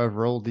pacing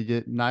overall? Did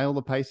you nail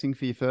the pacing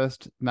for your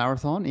first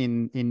marathon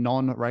in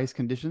non-race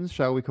conditions,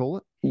 shall we call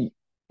it?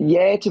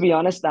 Yeah, to be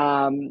honest,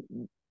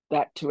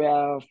 that 2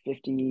 hour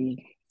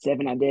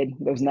 57 I did.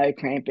 There was no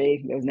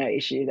cramping, there was no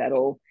issues at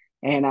all.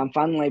 And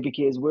funnily,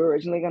 because we were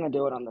originally going to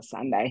do it on the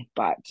Sunday,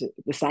 but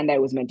the Sunday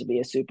was meant to be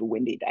a super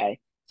windy day.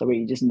 So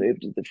we just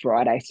moved it to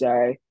Friday.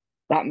 So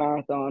that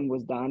marathon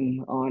was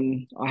done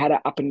I had to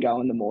up and go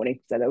in the morning.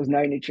 So there was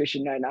no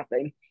nutrition, no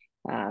nothing.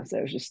 So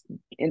it was just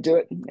into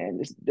it and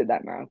just did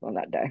that marathon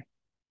that day.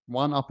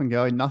 One up and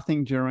go,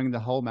 nothing during the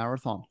whole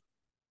marathon.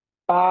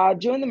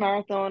 During the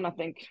marathon, I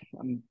think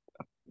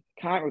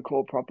can't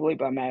recall properly,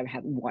 but I may have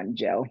had one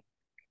gel,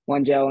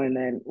 and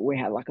then we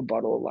had like a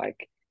bottle of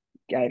like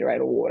Gatorade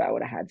or water I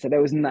would have had. So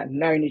there was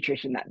no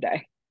nutrition that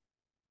day.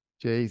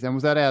 Geez, and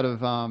was that out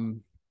of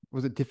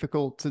was it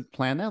difficult to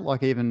plan that,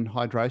 like even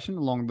hydration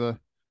along the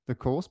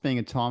course, being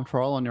a time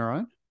trial on your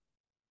own?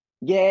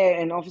 Yeah,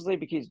 and obviously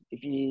because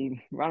if you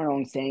run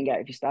along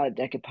Sandgate, if you start at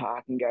Decker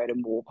Park and go to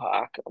Moore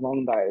Park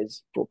along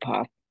those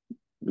footpaths,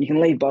 you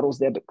can leave bottles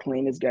there, but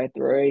cleaners go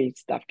through,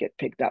 stuff get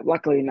picked up.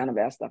 Luckily, none of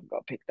our stuff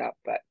got picked up,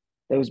 but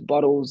there was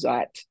bottles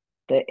at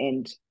the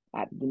end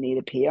at the near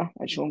the pier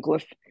at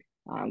Shorncliffe,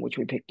 which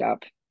we picked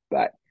up.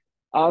 But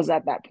I was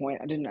at that point,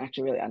 I didn't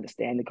actually really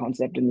understand the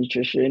concept of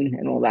nutrition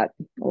and all that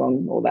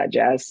along all that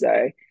jazz. So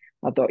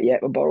I thought, yeah,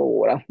 a bottle of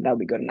water, that'll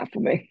be good enough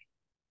for me.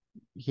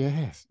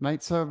 Yes,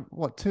 mate. So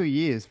what, 2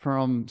 years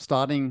from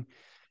starting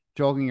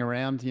jogging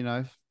around,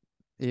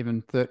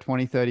 even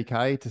 20,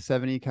 30K to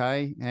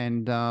 70K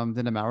and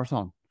then a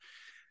marathon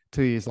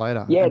 2 years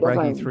later Yeah, and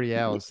breaking definitely. 3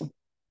 hours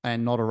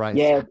and not a race.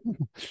 Yeah,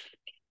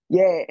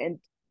 yeah, and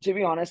to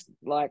be honest,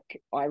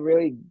 like I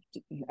really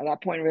at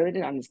that point really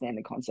didn't understand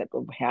the concept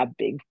of how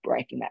big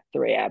breaking that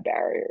 3 hour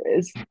barrier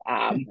is.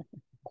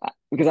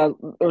 Because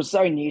it was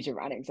so new to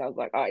running, so I was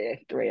like, oh yeah,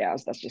 3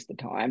 hours, that's just the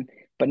time.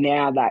 But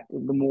now that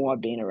the more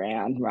I've been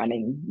around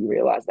running, you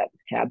realize that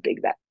how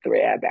big that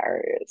 3 hour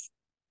barrier is.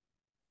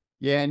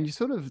 Yeah, and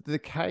the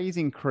Ks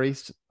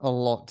increased a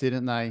lot,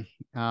 didn't they?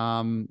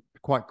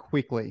 Quite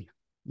quickly,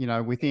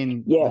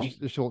 within Yeah,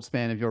 the short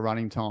span of your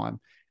running time.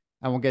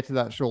 And we'll get to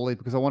that shortly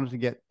because I wanted to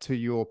get to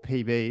your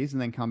PBs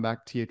and then come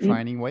back to your mm,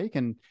 training week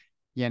and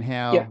yeah, and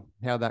yeah,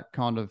 how that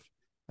kind of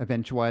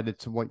eventuated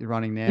to what you're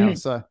running now. mm,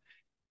 So,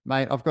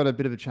 mate, I've got a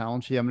bit of a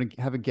challenge here. I'm going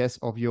to have a guess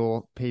of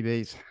your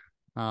PBs.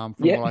 From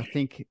yeah, what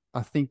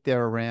I think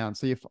they're around.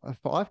 So your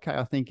 5K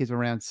I think is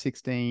around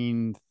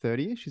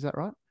 16:30ish. Is that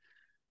right?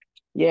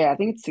 yeah. I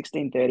think it's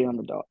 16:30 on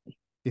the dot.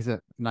 Is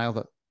it? Nailed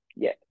it.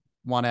 Yeah,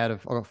 One out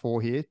of I got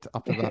four here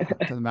up to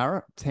the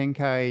Mara.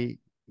 10K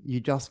you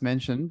just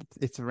mentioned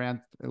it's around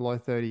low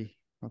 30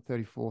 or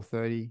 34,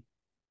 30,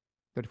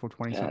 34,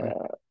 20 something.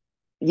 uh,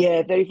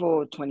 yeah,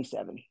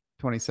 34:27.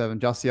 27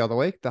 just the other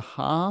week. The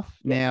half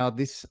Yeah, now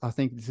I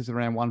think this is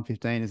around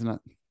 115, isn't it?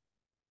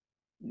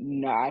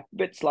 no, a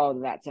bit slower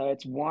than that. So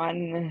it's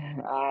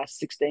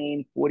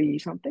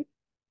 16:40 something.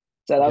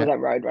 So that was Yep. at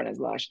Roadrunners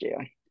last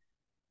year.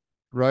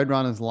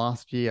 Roadrunners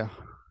last year.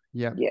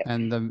 Yep. Yeah.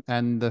 And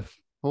the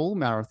full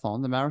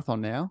marathon, the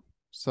marathon now.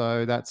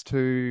 So that's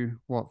to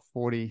what,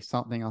 40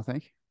 something, I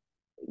think,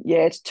 Yeah,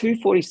 it's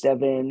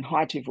 247,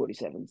 high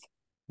 247s.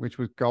 which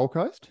was Gold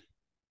Coast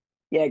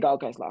Yeah,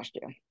 Gold Coast last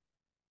year.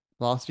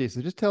 last year.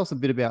 So just tell us a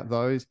bit about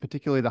those,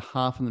 particularly the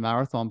half and the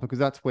marathon, because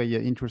that's where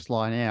your interests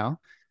lie now.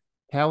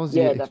 How was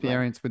your Yeah, definitely.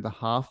 experience with the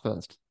half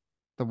first?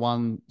 The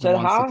So the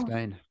half,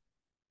 116.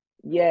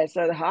 Yeah,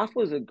 so the half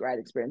was a great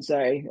experience.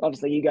 So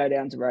obviously you go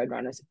down to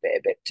Roadrunners a fair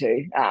bit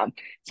too.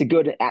 It's a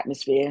good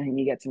atmosphere and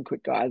you get some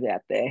quick guys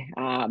out there.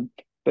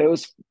 But it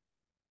was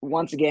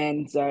once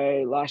again,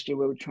 so last year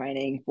we were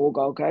training for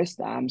Gold Coast.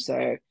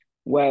 So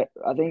where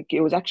I think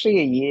it was actually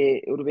a year,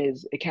 it would have been,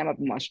 it came up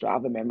in my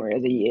Strava memory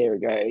as a year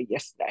ago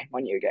yesterday,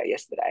 1 year ago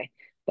yesterday.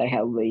 They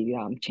held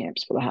the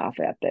champs for the half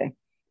out there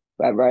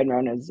at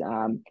Roadrunners.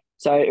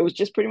 So it was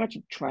just pretty much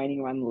a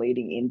training run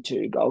leading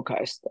into Gold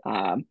Coast.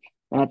 And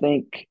I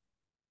think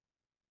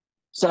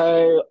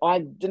so. I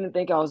didn't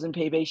think I was in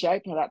PB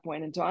shape at that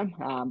point in time,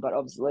 but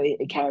obviously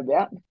it came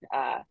about,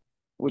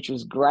 which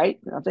was great.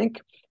 I think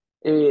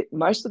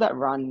most of that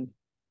run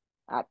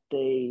at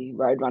the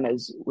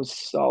Roadrunners was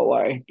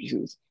solo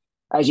because,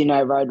 as you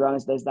know,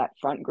 Roadrunners, there's that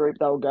front group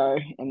they'll go,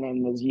 and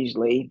then there's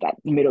usually that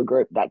middle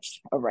group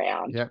that's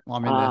around. Yeah,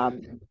 I'm in there.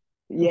 Um,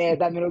 yeah,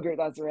 that middle group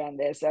that's around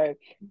there. So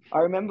I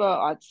remember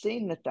I'd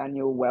seen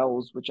Nathaniel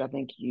Wells, which I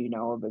think you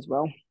know of as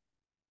well.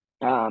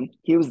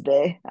 He was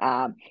there.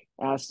 And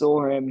I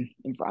saw him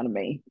in front of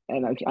me,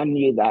 and I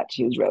knew that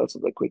he was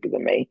relatively quicker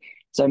than me.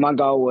 So my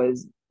goal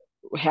was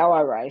how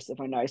I race. If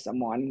I know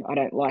someone, I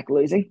don't like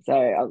losing. So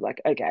I was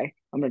like, okay,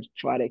 I'm going to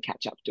try to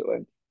catch up to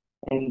him.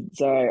 And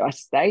so I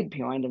stayed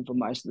behind him for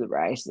most of the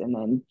race, and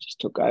then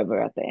just took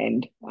over at the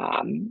end,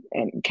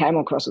 and came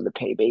across with a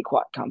PB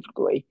quite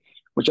comfortably,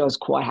 which I was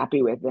quite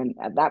happy with. And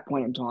at that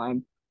point in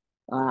time,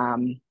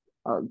 um,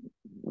 I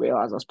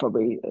realised I was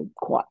probably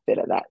quite fit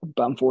at that.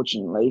 But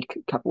unfortunately,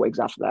 a couple of weeks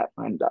after that,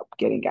 I ended up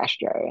getting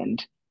gastro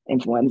and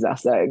influenza.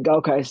 So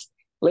Gold Coast,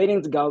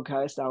 leading to Gold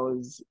Coast, I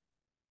was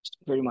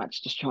pretty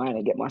much just trying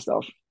to get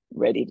myself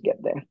ready to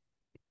get there.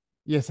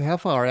 Yeah, so how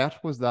far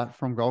out was that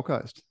from Gold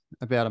Coast?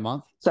 About a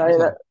month So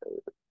or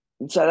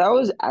so? that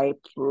was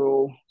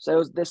April. So it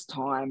was this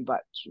time,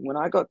 but when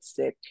I got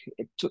sick,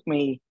 it took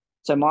me.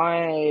 So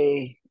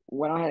my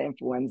when I had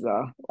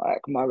influenza,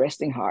 like my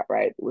resting heart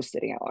rate was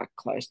sitting at like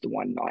close to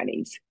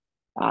 190s.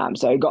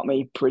 So it got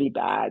me pretty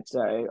bad.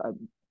 So I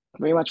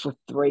pretty much for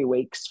 3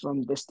 weeks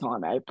from this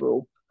time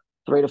April,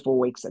 3 to 4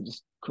 weeks, I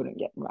just couldn't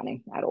get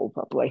running at all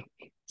properly.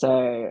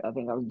 So I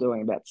think I was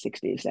doing about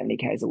 60 to 70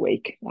 Ks a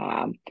week.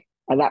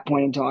 At that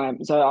point in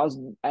time. So I was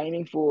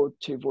aiming for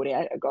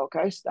 248 at Gold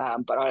Coast,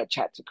 but I had a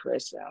chat to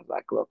Chris and I was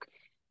like, look,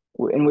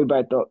 and we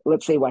both thought,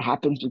 let's see what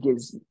happens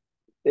because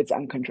it's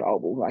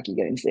uncontrollable, like you're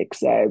getting sick.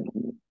 So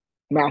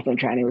marathon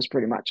training was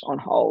pretty much on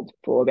hold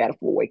for about a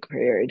 4 week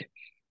period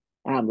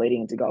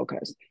leading into Gold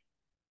Coast.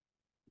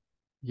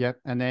 Yep.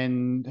 And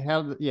then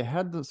how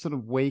did the sort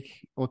of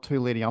week or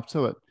two leading up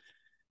to it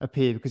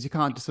appear? Because you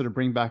can't just sort of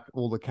bring back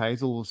all the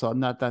Ks all of a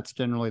sudden. That's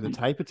generally the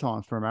taper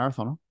time for a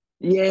marathoner.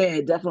 Yeah,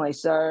 definitely.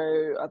 So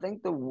I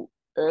think the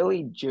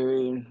early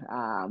June,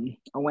 I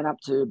went up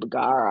to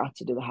Bagara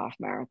to do the half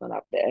marathon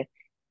up there.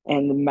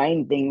 And the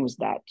main thing was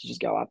that to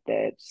just go up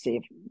there to see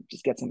if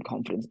just get some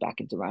confidence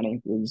back into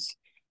running. Because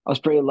I was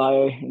pretty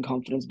low in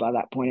confidence by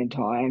that point in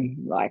time.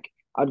 Like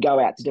I'd go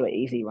out to do an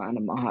easy run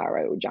and my heart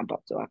rate would jump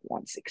up to like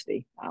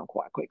 160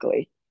 quite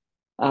quickly.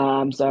 So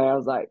I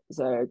was like,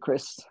 so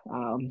Chris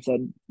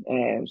said,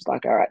 it was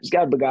like, all right, just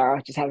go to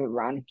Bagara, just have a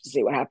run to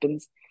see what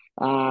happens.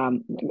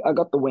 I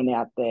got the win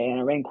out there and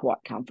I ran quite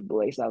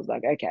comfortably. So I was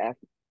like, okay,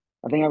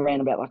 I think I ran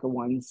about like a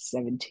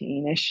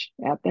 117-ish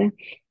out there.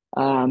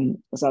 So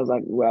I was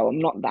like, well, I'm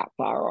not that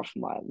far off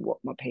what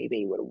my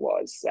PB would have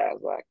was. So I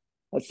was like,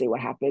 let's see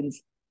what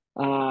happens.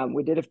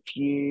 We did a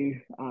few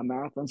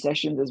marathon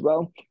sessions as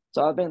well.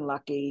 So I've been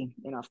lucky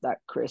enough that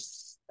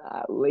Chris,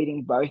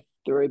 leading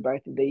through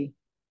both of the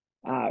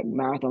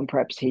marathon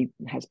preps, he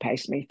has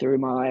paced me through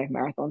my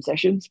marathon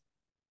sessions.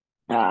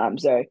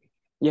 So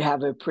you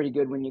have a pretty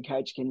good when your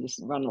coach can just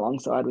run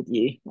alongside with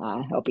you,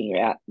 helping you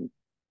out.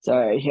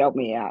 So he helped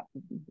me out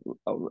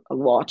a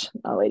lot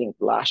leading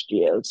last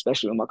year,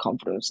 especially when my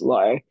confidence was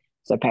low.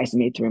 So pacing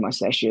me through my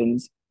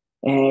sessions.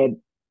 And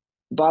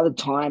by the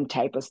time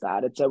taper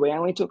started, so we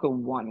only took a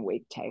 1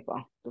 week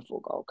taper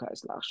before Gold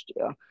Coast last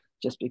year,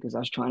 just because I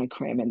was trying to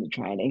cram in the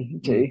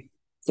training to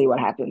see what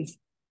happens.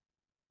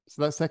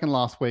 So that second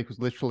last week was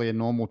literally a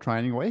normal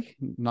training week.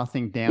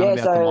 Nothing down Yeah,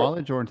 about the so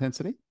mileage or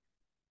intensity.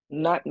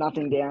 no,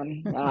 nothing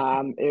down.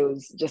 It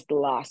was just the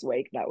last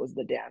week that was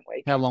the down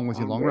week. How long was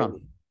your long run?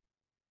 Really.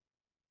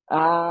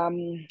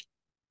 Um,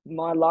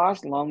 my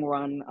last long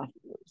run,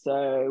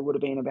 so it would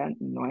have been about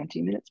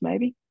 90 minutes,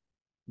 maybe.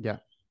 Yeah,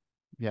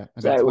 yeah,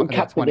 So we about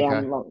cut the 20K.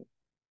 down long.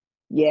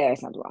 Yeah,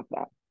 something like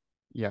that.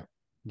 Yeah,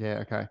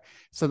 yeah, okay.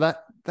 So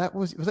that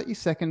was that your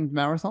second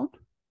marathon?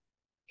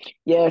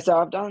 Yeah, so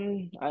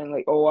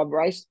I've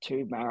raced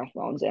 2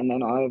 marathons and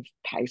then I've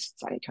paced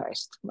Sunny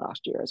Coast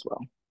last year as well.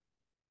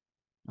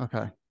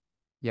 Okay,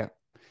 yeah.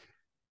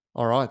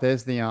 All right,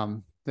 there's the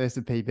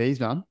PBs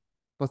done.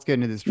 Let's get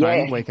into this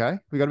training Yeah, week, eh?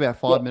 We got about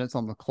yeah, 5 minutes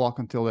on the clock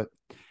until it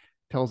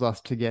tells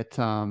us to get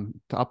to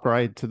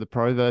upgrade to the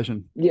pro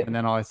version, yeah. and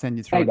then I send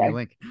you through a new Okay,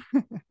 link.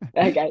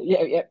 okay,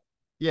 yeah, yeah,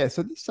 Yeah,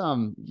 so this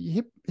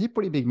you hit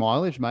pretty big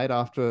mileage, mate,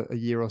 after a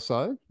year or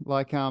so.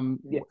 Like yeah.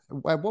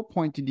 at what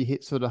point did you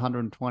hit sort of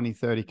 120,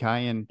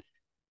 30K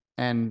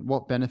and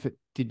what benefit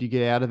did you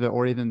get out of it,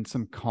 or even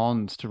some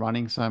cons to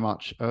running so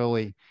much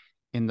early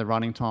in the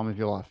running time of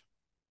your life?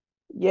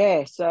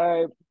 Yeah,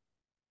 so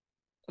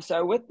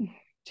with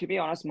to be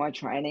honest, my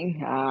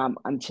training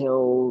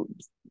until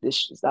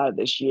this started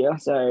this year.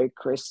 So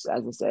Chris,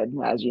 as I said,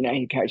 as you know,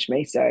 he coached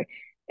me. So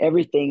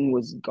everything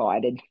was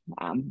guided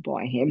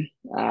by him.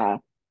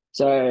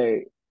 So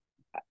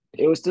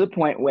it was to the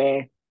point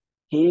where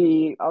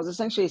I was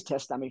essentially his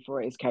test dummy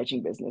for his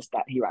coaching business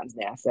that he runs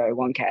now. So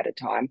 1K at a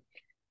time.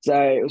 So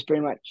it was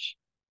pretty much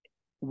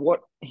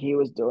what he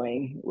was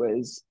doing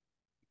was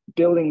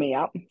building me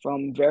up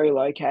from very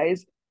low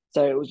Ks.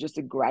 So it was just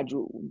a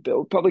gradual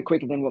build, probably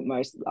quicker than what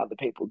most other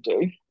people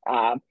do.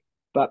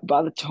 But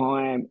by the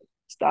time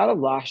start of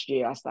last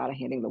year, I started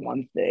hitting the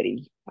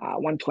 130,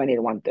 120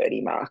 to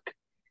 130 mark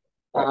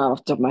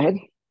off the top of my head.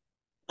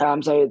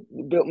 So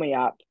it built me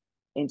up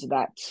into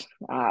that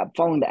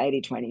following the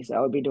 80-20. So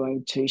I would be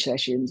doing 2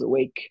 sessions a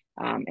week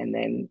and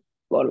then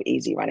a lot of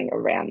easy running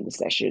around the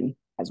session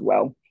as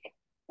well,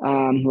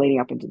 leading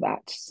up into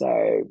that.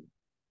 So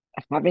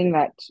having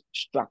that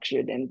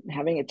structured and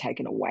having it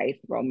taken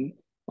away from,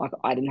 like,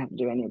 I didn't have to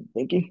do any of the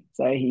thinking.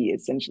 So he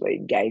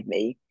essentially gave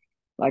me,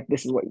 like,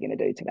 this is what you're going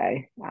to do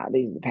today.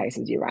 These are the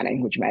paces you're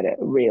running, which made it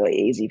really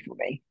easy for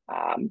me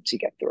to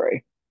get through.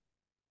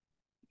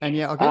 And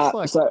yeah, I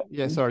guess So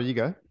yeah, sorry, you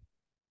go.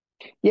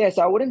 yeah,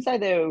 so I wouldn't say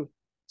they're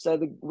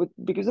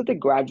because of the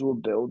gradual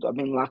build, I've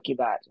been lucky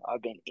that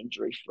I've been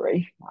injury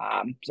free.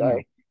 So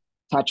Mm.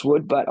 touch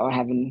wood, but I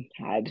haven't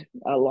had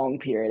a long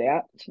period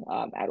out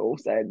at all.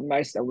 So the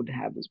most I would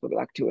have is probably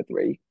like 2 or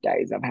 3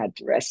 days I've had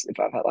to rest if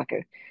I've had like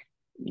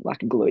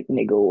a glute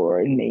niggle or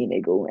a knee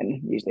niggle,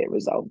 and usually it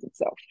resolves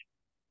itself.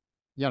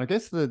 Yeah, and I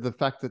guess the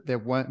fact that there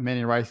weren't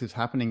many races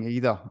happening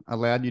either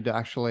allowed you to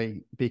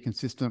actually be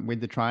consistent with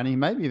the training,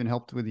 maybe even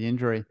helped with the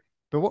injury.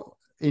 But what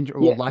injury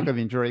or Yeah. lack of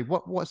injury?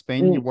 What's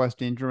been your Mm.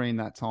 worst injury in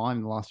that time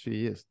in the last few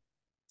years?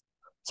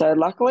 So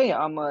luckily,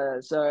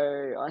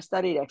 I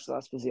studied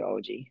exercise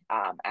physiology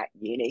at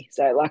uni.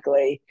 So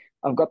luckily,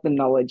 I've got the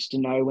knowledge to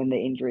know when the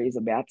injury is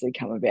about to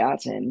come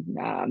about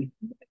and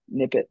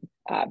nip it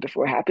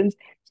before it happens.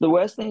 So the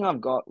worst thing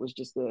I've got was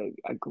just a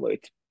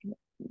glute.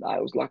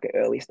 It was like an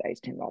early stage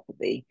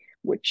tendinopathy,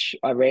 which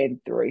I ran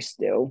through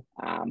still,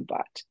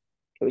 but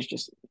it was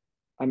just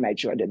I made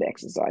sure I did the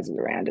exercises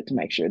around it to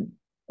make sure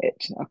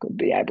I could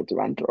be able to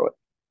run through it.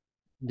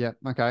 Yeah.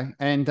 Okay.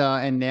 And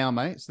now,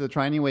 mate. So the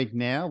training week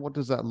now, what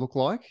does that look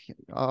like?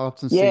 I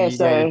often see Yeah, you,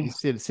 yeah,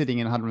 so you're sitting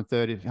in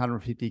 130,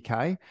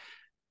 150K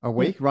a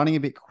week, running a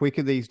bit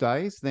quicker these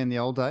days than the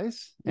old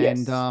days,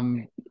 and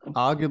yes.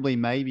 arguably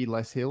maybe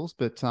less hills.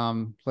 But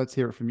let's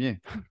hear it from you.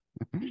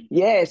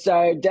 Yeah,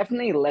 so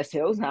definitely less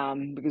hills,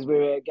 because we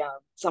were going,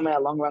 some of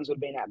our long runs would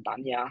have been at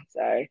Bunya.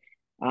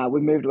 So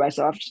we moved away.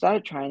 So I've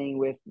started training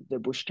with the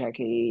Bush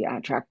Turkey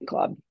Track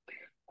Club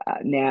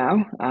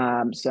now.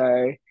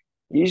 So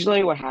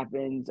usually what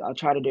happens, I'll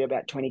try to do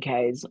about 20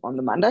 Ks on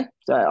the Monday.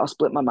 So I'll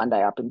split my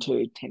Monday up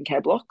into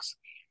 10K blocks.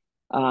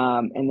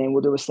 And then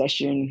we'll do a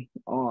session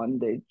on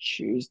the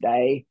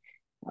Tuesday,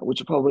 which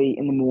will probably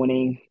in the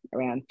morning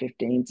around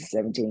 15 to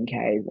 17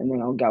 Ks. And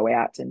then I'll go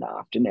out in the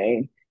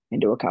afternoon and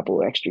do a couple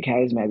of extra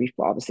Ks, maybe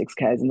 5 or 6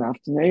 Ks in the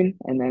afternoon,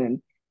 and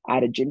then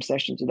add a gym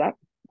session to that.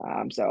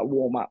 So I'll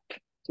warm up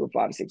to a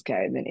 5 or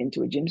 6K and then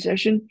into a gym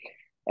session.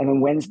 And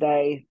then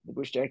Wednesday, the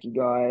Bush Turkey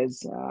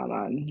guys,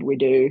 we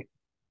do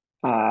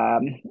a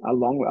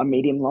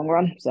medium long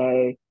run.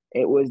 So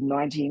it was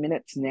 90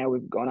 minutes. Now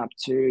we've gone up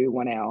to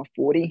 1 hour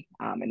 40,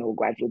 and it will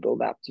gradually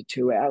build up to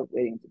 2 hours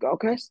leading to Gold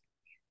Coast.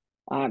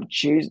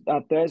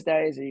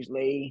 Thursdays are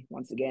usually,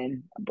 once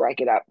again, I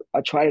break it up.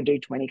 I try to do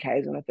 20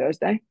 Ks on a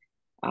Thursday,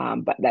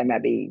 but they may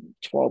be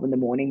 12 in the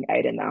morning,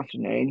 8 in the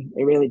afternoon.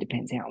 It really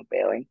depends how I'm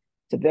feeling.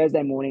 So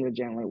Thursday morning, I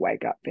generally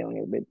wake up feeling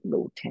a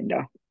little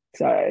tender.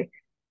 So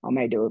I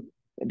may do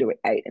it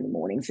 8 in the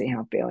morning, see how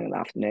I'm feeling in the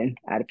afternoon,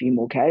 add a few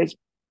more Ks.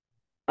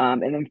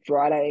 And then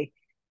Friday,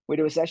 we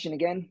do a session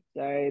again.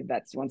 So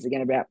that's once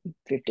again about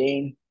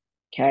 15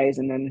 Ks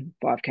and then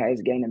 5 Ks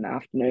again in the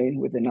afternoon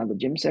with another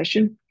gym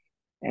session.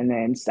 And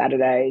then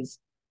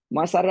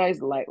my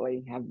Saturdays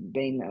lately have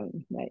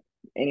been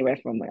anywhere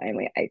from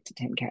only 8 to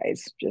 10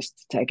 Ks, just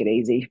to take it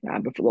easy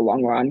before the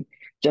long run,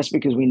 just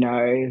because we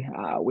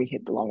know we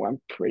hit the long run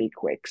pretty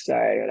quick. So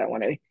I don't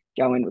want to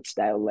go in with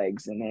stale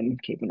legs and then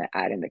keeping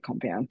adding the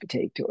compound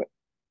fatigue to it.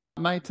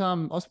 Mate,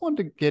 I just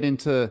wanted to get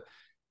into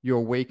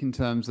your week in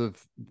terms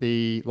of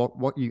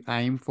what you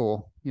aim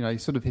for. You know, you're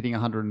sort of hitting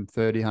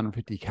 130,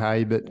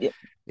 150K, but Yeah.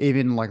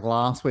 even like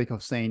last week,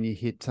 I've seen you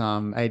hit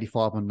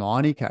 85 or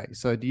 90K.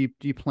 So do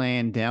you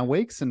plan down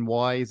weeks, and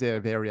why is there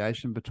a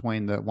variation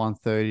between the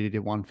 130 to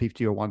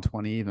 150 or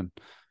 120 even?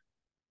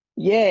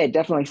 Yeah,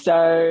 definitely.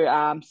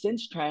 So,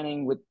 since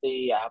training with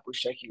the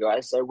bush turkey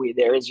guys, so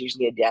there is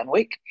usually a down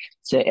week.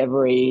 So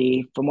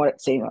from what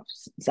it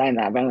seems, saying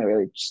that I've only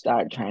really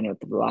started training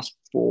for the last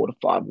 4 to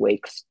 5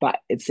 weeks, but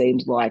it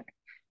seems like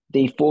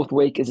The fourth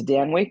week is a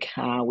down week,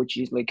 which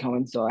usually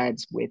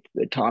coincides with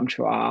the time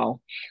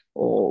trial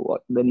or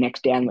the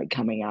next down week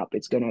coming up.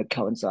 It's going to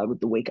coincide with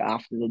the week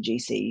after the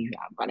GC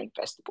running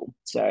festival.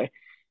 So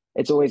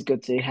it's always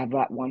good to have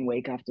that 1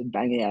 week after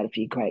banging out a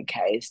few great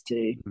Ks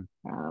to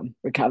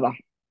recover.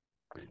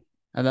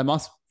 And that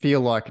must feel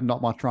like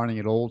not much running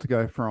at all to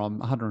go from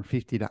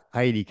 150 to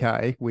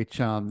 80K, which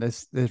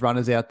there's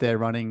runners out there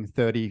running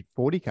 30,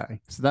 40K.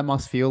 So that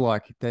must feel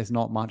like there's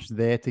not much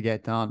there to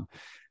get done,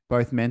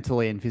 both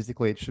mentally and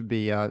physically. It should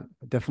be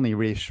definitely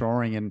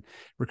reassuring, and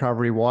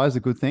recovery-wise,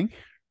 a good thing.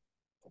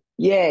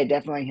 Yeah,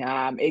 definitely.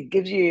 It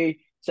gives you,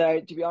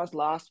 so to be honest,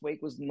 last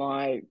week was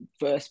my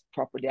first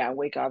proper down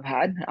week I've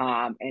had.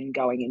 And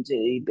going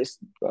into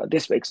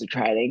this week's of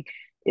training,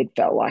 it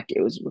felt like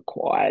it was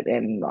required.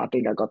 And I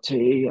think I got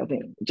to, I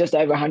think just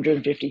over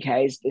 150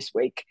 Ks this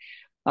week.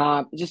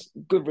 Just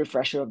good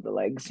refresher of the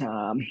legs,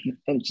 and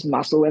just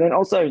muscle, and then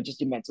also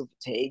just your mental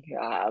fatigue.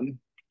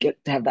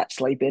 Get to have that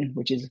sleep in,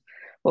 which is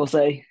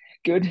also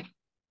good.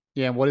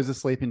 Yeah, and what is the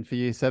sleep in for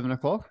you? 7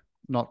 o'clock,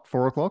 not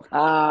 4 o'clock?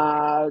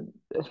 Uh,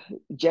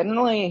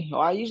 Generally,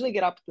 I usually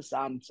get up with the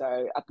sun.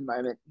 So at the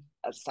moment,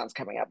 the sun's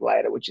coming up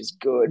later, which is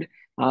good.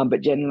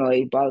 But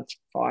generally, by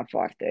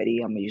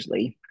 5:30, I'm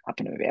usually up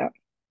and about.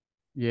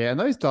 Yeah, and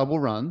those double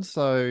runs.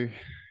 So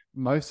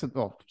most of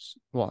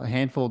a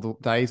handful of the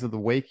days of the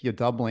week you're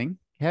doubling.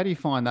 How do you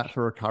find that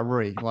for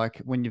recovery? Like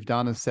when you've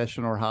done a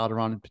session or a harder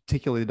run,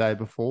 particularly the day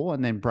before,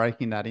 and then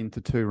breaking that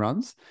into 2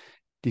 runs,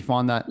 do you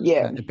find that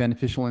Yeah,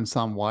 beneficial in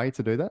some way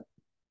to do that?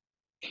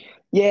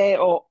 yeah.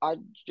 Or I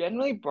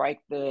generally break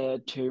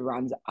the 2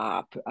 runs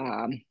up.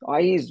 I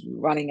use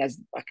running as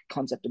like a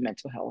concept of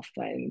mental health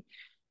and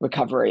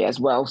recovery as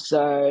well.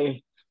 So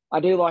I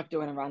do like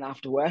doing a run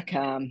after work.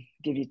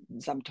 Give you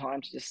some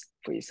time to just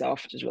for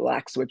yourself, just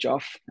relax, switch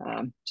off,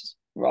 just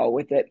roll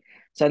with it.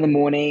 So in the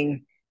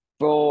morning,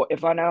 for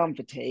if I know I'm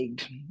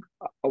fatigued,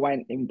 I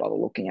won't even bother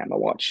looking at my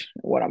watch,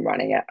 what I'm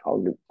running at.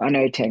 I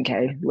know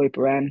 10K loop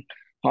around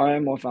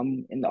home, or if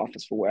I'm in the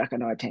office for work, I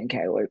know a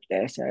 10K loop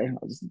there. So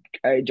I'll just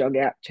go jog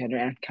out, turn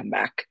around, come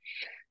back.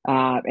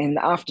 In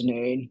the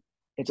afternoon,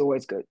 it's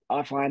always good.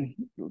 I find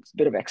it's a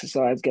bit of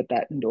exercise, get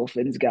that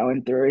endorphins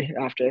going through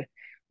after,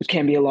 which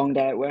can be a long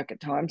day at work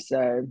at times.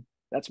 So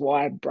that's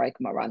why I break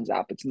my runs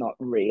up. It's not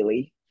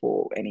really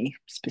for any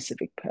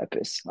specific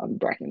purpose. I'm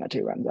breaking my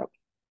 2 runs up.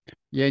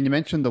 Yeah, and you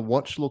mentioned the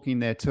watch looking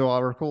there too. I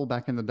recall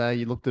back in the day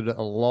you looked at it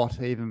a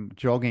lot, even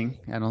jogging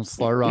and on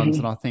slow runs.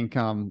 And I think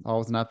I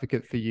was an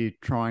advocate for you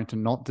trying to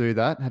not do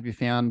that. Have you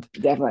found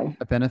Definitely.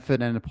 a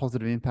benefit and a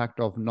positive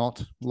impact of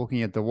not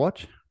looking at the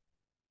watch?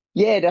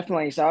 Yeah,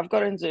 definitely. So I've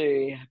got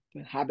into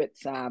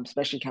habits,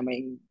 especially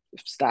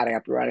starting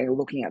up running,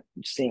 looking at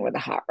seeing where the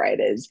heart rate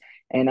is.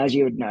 And as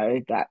you would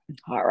know, that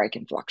heart rate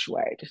can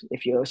fluctuate.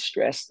 If you're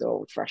stressed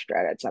or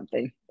frustrated at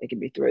something, it can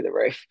be through the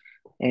roof.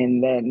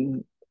 And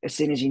then as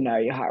soon as you know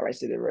your heart rate's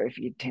through the roof,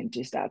 you tend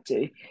to start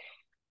to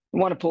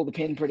want to pull the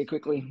pin pretty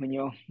quickly when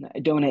you're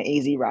doing an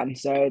easy run.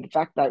 So the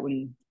fact that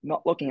when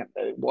not looking at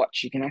the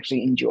watch, you can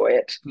actually enjoy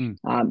it. Hmm.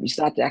 You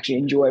start to actually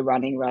enjoy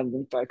running rather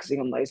than focusing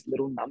on those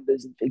little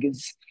numbers and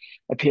figures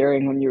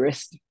appearing on your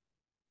wrist.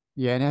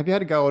 Yeah, and have you had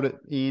to go at it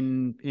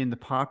in the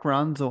park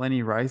runs or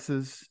any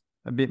races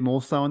a bit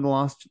more so in the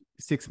last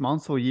 6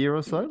 months or year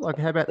or so? Like,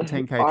 how about the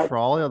 10K I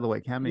trial the other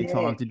week? How many Yeah,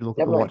 times did you look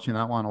at the definitely. watch in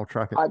that one or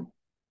track it? I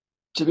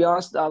To be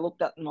honest, I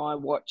looked at my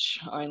watch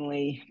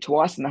only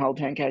twice in the whole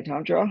 10K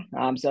time trial.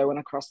 So when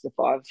I crossed the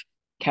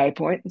 5K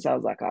point, so I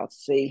was like, I'll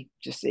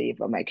just see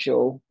if I make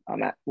sure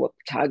I'm at what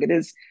the target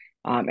is.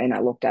 And I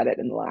looked at it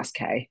in the last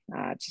K,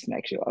 just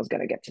make sure I was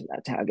going to get to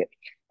that target.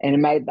 And it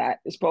made that.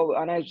 It's probably,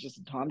 I know it's just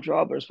a time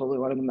trial, but it's probably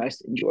one of the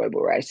most enjoyable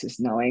races,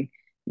 knowing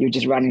you're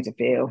just running to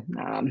feel,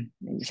 and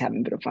just having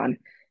a bit of fun.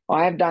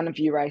 I have done a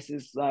few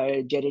races,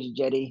 so jetty to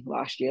jetty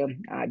last year.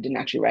 I didn't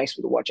actually race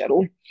with a watch at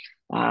all.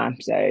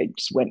 So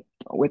just went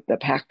with the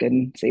pack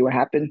and see what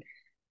happened.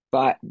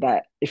 But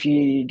that if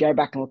you go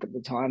back and look at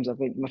the times, I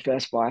think my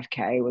first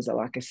 5K was at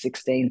like a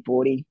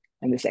 16:40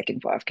 and the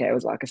second 5K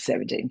was like a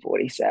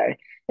 17:40. So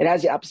it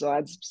has your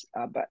upsides,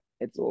 but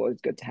it's always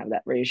good to have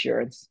that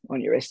reassurance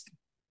on your wrist.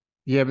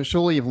 Yeah, but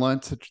surely you've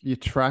learnt to you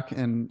track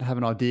and have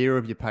an idea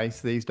of your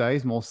pace these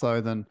days more so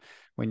than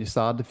when you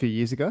started a few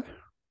years ago.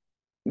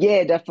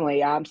 Yeah,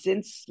 definitely.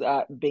 Since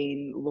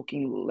been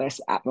looking less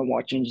at my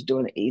watch and just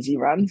doing the easy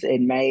runs, it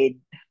made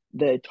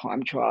the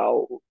time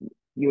trial,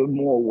 you were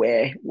more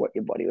aware what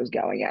your body was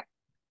going at.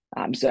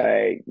 So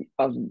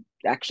I was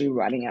actually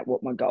running at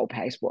what my goal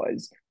pace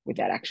was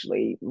without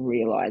actually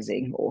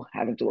realizing or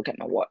having to look at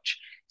my watch.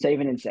 So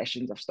even in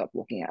sessions, I've stopped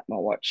looking at my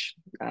watch.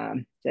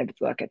 So if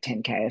it's like a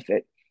 10K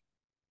effort,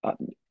 I,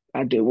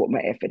 I do what my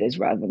effort is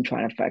rather than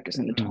trying to focus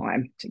on the Mm.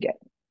 time to get.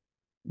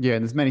 Yeah,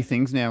 and there's many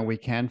things now we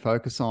can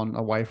focus on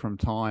away from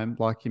time,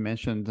 like you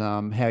mentioned,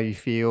 how you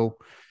feel.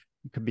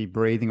 It could be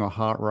breathing or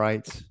heart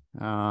rate,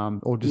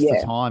 or just the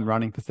Yeah. time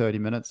running for 30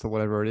 minutes or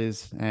whatever it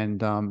is,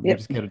 and yeah, Yep.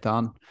 just get it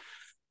done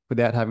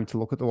without having to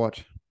look at the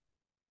watch.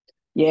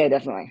 Yeah,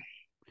 definitely.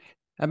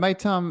 And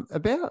mate,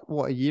 about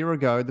a year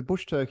ago, the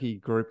Bush Turkey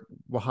group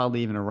were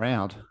hardly even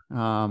around.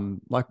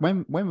 Like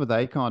when were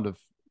they kind of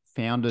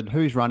founded?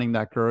 Who's running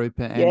that group?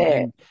 Yeah,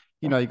 And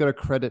you got to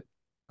credit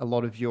a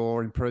lot of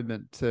your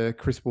improvement to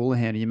Chris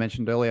Woolahan, you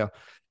mentioned earlier.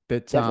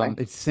 But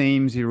definitely. it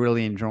seems you're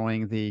really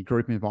enjoying the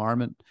group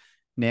environment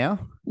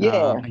now,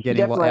 Yeah, and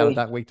getting a lot out of definitely.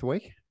 that week to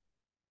week.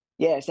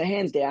 Yeah, so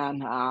hands down,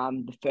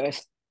 the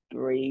first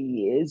 3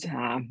 years,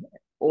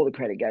 all the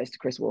credit goes to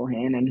Chris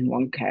Wilhan and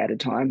 1K at a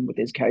time with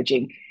his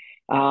coaching.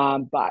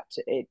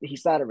 He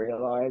started to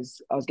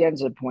realize I was getting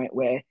to the point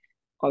where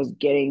I was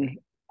getting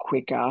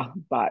quicker,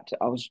 but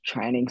I was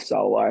training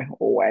solo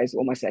always.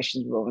 All my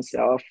sessions were by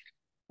myself.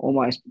 All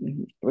my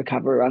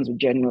recovery runs were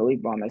generally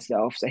by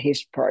myself. So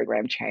his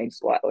program changed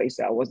slightly.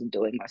 So I wasn't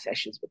doing my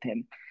sessions with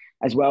him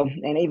as well.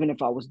 And even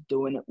if I was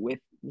doing it with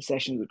the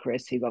sessions with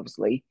Chris, he's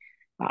obviously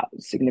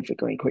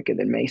significantly quicker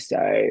than me. So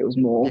it was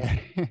more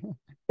Yeah.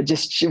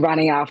 just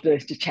running after,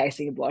 just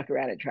chasing a bloke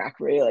around a track,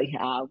 really,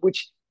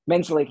 which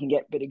mentally can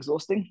get a bit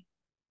exhausting.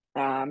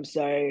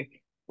 So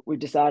we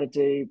decided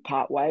to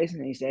part ways,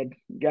 and he said,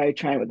 "Go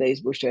train with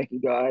these bush turkey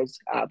guys,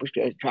 bush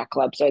turkey track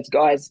club." So it's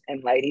guys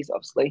and ladies,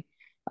 obviously.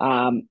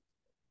 Um,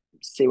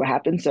 See what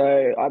happens.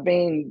 So I've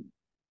known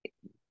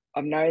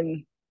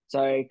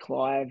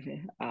Clive,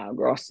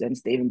 Ross, and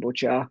Stephen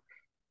Butcher,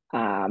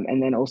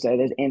 and then also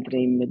there's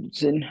Anthony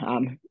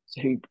Middleton,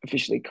 who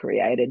officially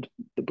created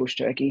the bush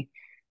turkey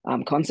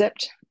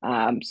concept.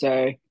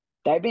 So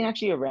they've been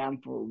actually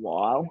around for a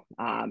while.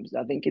 So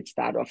I think it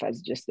started off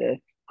as just a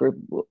group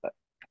of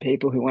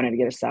people who wanted to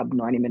get a sub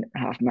 90-minute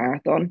half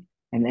marathon.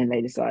 And then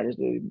they decided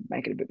to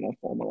make it a bit more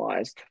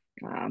formalized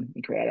and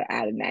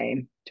add a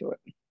name to it.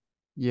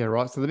 Yeah,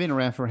 right. So they've been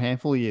around for a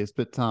handful of years,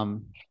 but I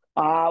in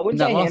wouldn't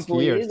that say a last handful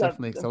of year, it's years.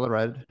 definitely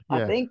accelerated. I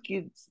Yeah. think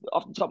it's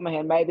off the top of my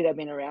head, maybe they've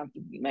been around for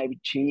maybe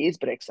 2 years,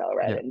 but Yeah.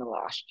 accelerated in the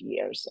last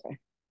year or so.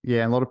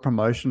 Yeah, and a lot of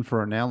promotion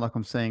for it now. Like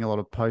I'm seeing a lot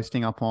of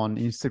posting up on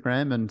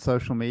Instagram and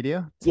social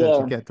media to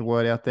Yeah, get the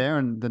word out there.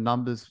 And the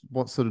numbers,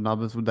 what sort of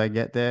numbers would they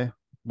get there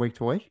week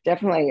to week?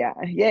 definitely.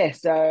 Yeah.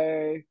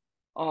 So,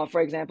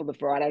 for example, the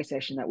Friday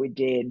session that we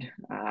did,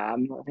 I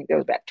think there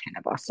was about 10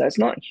 of us. So it's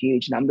not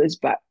huge numbers,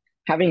 but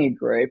having a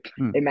group,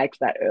 Hmm. it makes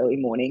that early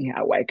morning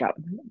wake up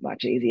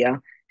much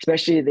easier,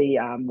 especially the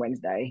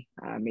Wednesday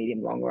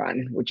medium long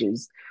run, which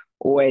is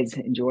always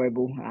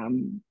enjoyable.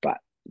 But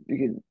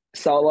because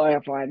solo, I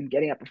find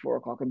getting up at 4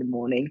 o'clock in the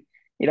morning,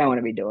 you don't want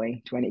to be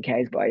doing 20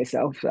 Ks by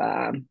yourself.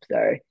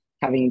 So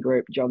having a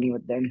group, jogging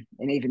with them,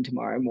 and even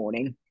tomorrow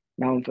morning,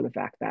 knowing for the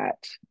fact that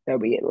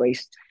there'll be at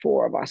least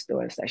 4 of us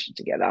doing a session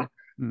together,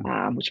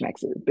 Hmm. which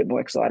makes it a bit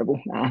more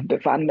excitable,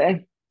 bit fun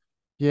there.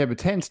 Yeah, but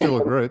 10's still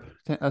a group.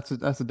 10,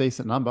 that's a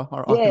decent number.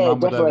 I can Yeah, run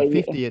with over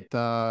definitely. 50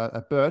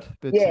 at Burt,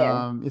 but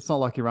Yeah, it's not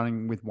like you're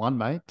running with one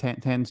mate.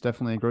 10's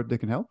definitely a group that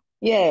can help.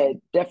 yeah,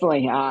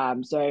 definitely.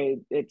 So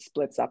it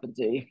splits up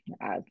into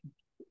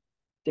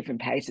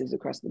different paces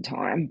across the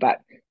time,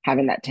 but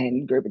having that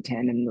 10 group of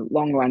 10 in the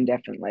long run,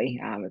 definitely,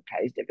 it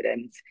pays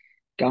dividends.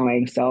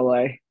 Going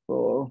solo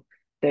for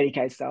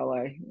 30K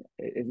solo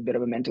is a bit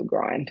of a mental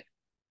grind.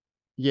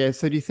 Yeah,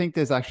 so do you think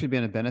there's actually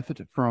been a benefit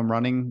from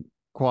running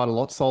quite a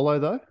lot solo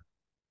though?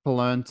 To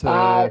learn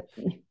Uh, to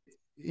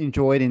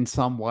enjoy it in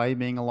some way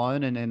being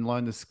alone and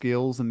learn the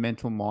skills and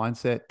mental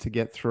mindset to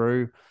get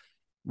through,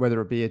 whether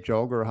it be a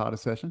jog or a harder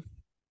session?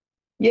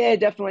 Yeah,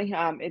 definitely.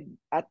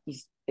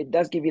 It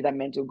does give you that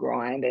mental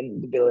grind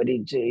and the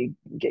ability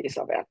to get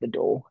yourself out the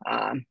door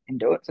and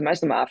do it. So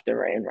most of them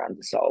afternoon runs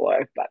are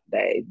solo, but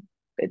they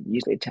it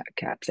usually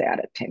caps out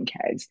at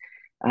 10Ks.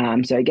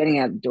 So getting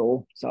out the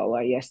door solo,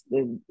 yes,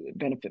 there's a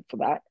benefit for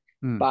that.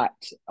 Hmm. But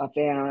I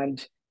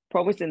found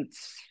probably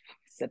since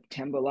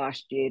September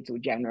last year till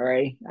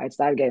January, I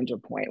started getting to a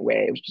point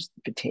where it was just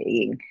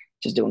fatiguing,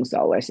 just doing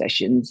solo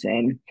sessions,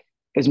 and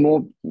it was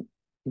more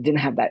didn't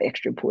have that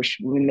extra push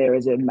when there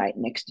is a mate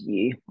next to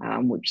you,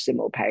 which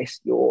similar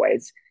pace, you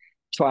always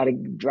try to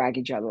drag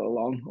each other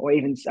along, or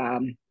even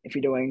if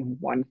you're doing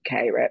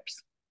 1K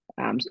reps,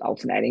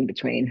 alternating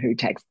between who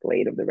takes the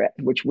lead of the rep,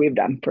 which we've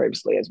done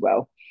previously as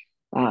well.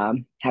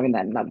 Having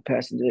that another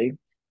person do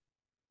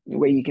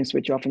where you can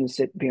switch off and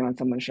sit behind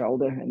someone's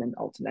shoulder and then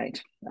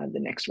alternate the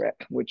next rep,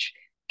 which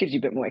gives you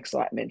a bit more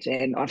excitement.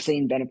 And I've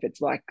seen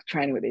benefits like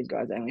training with these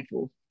guys only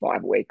for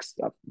 5 weeks.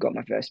 I've got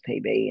my first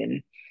PB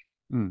and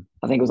Hmm.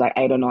 I think it was like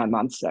 8 or 9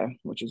 months, so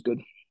which is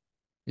good.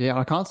 Yeah,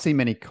 I can't see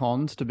many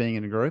cons to being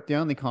in a group. The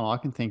only con I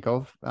can think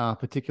of,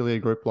 particularly a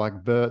group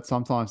like Burt,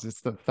 sometimes it's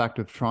the fact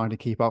of trying to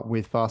keep up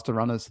with faster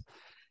runners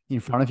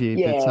in front of you.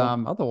 But Yeah,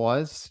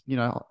 otherwise,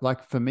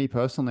 like for me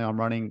personally, I'm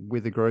running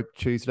with a group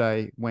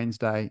Tuesday,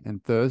 Wednesday,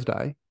 and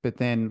Thursday. But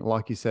then,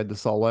 like you said, the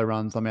solo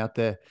runs, I'm out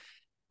there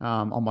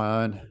on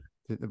my own.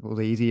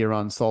 The easier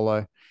run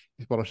solo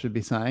is what I should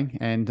be saying.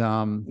 And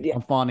yeah,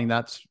 I'm finding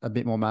that's a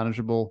bit more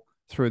manageable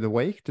through the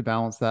week to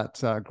balance that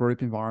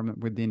group environment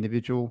with the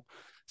individual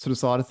sort of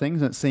side of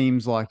things. And it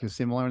seems like you're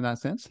similar in that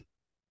sense.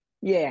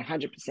 yeah,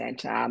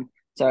 100%.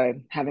 So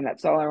having that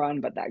solo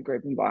run, but that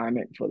group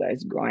environment for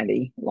those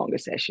grindy longer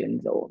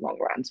sessions or long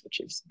runs, which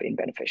has been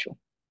beneficial.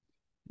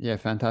 Yeah,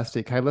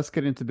 fantastic. Hey, let's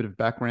get into a bit of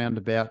background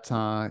about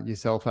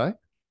yourself, eh?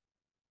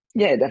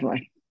 Yeah,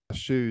 definitely.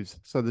 Shoes.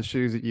 So the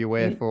shoes that you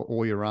wear Mhm. for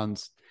all your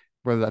runs,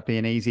 whether that be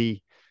an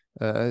easy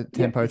Yeah.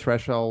 tempo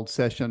threshold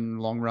session,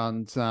 long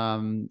runs,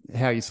 how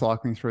are you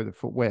cycling through the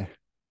footwear?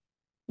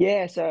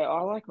 Yeah, so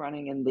I like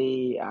running in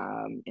the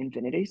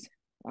Infinities,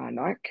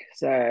 Nike.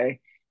 So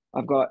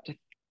I've got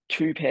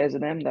two pairs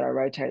of them that I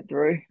rotate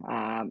through.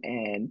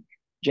 And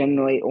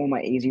generally all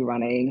my easy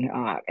running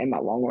and my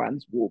long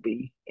runs will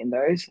be in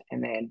those.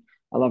 And then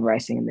I love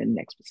racing in the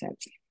next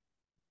percent.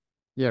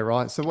 Yeah,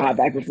 right. So what?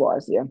 Backward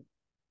flies, yeah.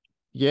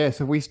 Yeah,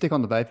 so we stick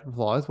on the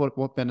Vaporflies.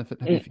 What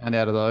benefit have you Mm. found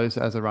out of those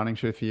as a running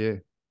shoe for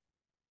you?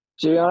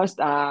 To be honest,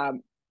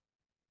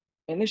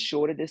 in the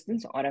shorter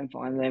distance, I don't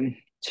find them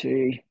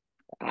too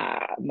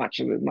much.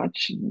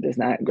 There's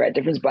no great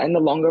difference, but in the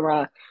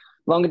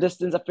longer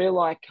distance, I feel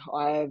like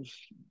I've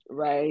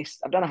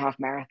done a half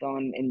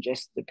marathon in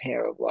just a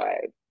pair of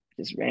like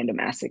just random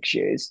Asics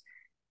shoes.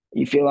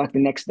 You feel like the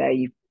next day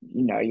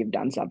you've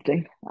done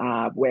something.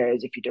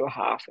 Whereas if you do a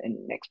half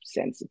and next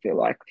percent, I feel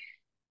like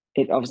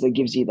it obviously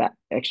gives you that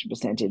extra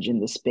percentage in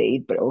the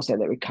speed, but also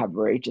the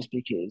recovery just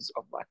because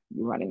of like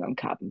you're running on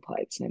carbon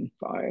plates and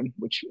foam,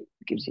 which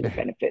gives you the Yeah.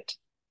 benefit.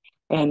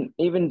 And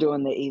even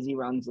doing the easy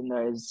runs in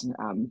those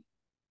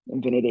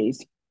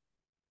infinities,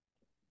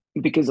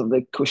 because of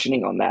the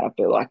cushioning on that, I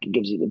feel like it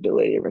gives you the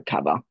ability to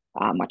recover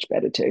much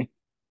better too.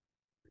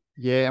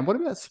 Yeah, and what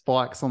about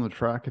spikes on the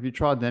track? Have you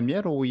tried them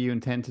yet, or will you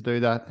intend to do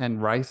that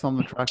and race on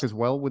the track as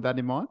well with that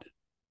in mind?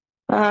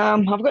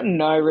 I've got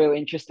no real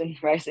interest in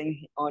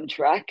racing on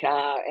track,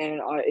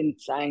 in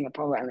saying I've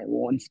probably only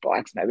worn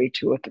spikes maybe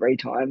two or three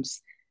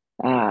times.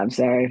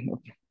 So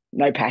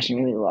no passion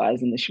really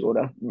lies in the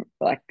shorter,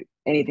 like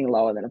anything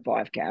lower than a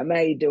 5K. I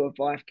may do a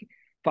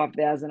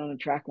 5,000 on a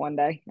track one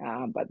day,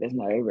 but there's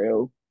no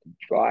real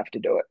drive to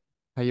do it.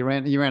 Hey, you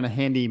ran a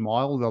handy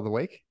mile the other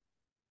week.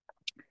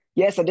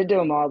 Yes, I did do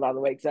a mile the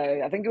other week, so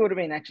I think it would have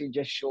been actually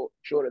just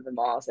shorter than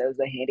miles. There was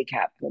a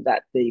handicap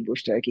that the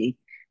Bush Turkey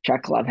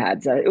Track Club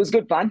had, so it was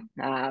good fun.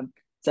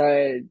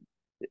 So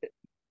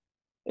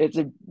it's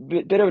a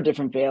bit of a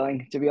different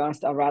feeling, to be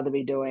honest. I'd rather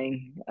be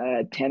doing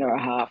a 10 or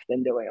a half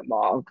than doing a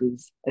mile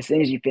because as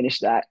soon as you finish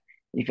that,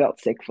 you felt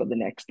sick for the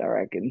next, I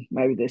reckon.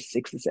 Maybe the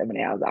 6 or 7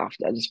 hours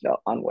after, I just felt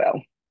unwell.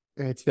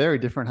 It's very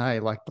different, hey.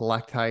 Like the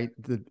lactate,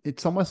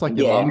 it's almost like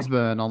your Yeah, lungs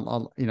burn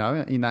on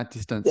in that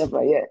distance.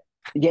 definitely. Yeah.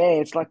 Yeah,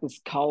 it's like this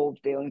cold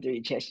feeling through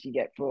your chest you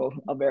get for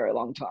a very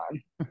long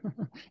time.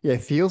 Yeah,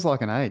 it feels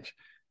like an age.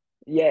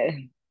 Yeah.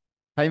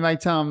 Hey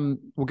mate,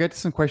 we'll get to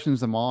some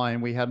questions of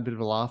mine. We had a bit of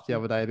a laugh the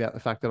other day about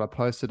the fact that I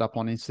posted up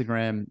on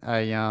Instagram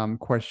a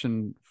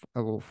question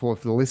for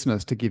the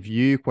listeners to give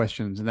you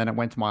questions, and then it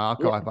went to my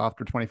Yeah. archive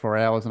after 24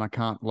 hours, and I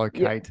can't Yeah.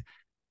 locate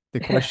the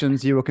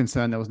questions. You were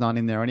concerned there was none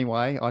in there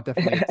anyway. I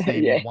definitely had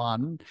seen Yeah.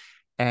 one,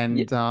 Yeah.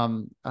 and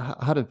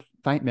I had a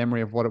faint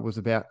memory of what it was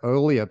about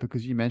earlier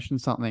because you mentioned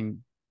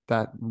something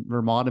that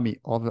reminded me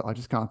of it. I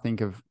just can't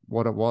think of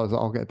what it was.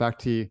 I'll get back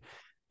to you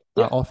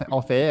Yeah.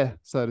 off air,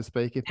 so to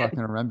speak, if I can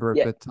remember it.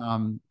 Yeah.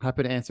 But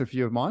happy to answer a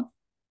few of mine.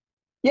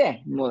 Yeah.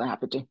 More than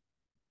happy to.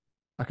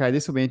 Okay,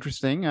 this will be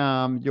interesting.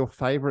 Your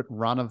favorite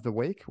run of the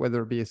week,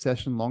 whether it be a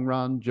session, long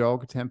run,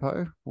 jog,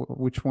 tempo,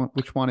 which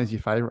one is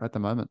your favorite at the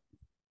moment?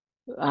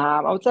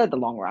 I would say the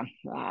long run.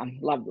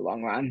 Love the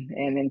long run,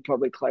 and then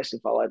probably closely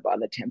followed by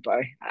the tempo,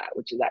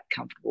 which is that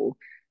comfortable,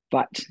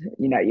 but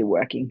you're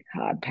working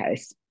hard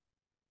pace.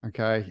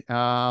 Okay.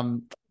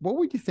 What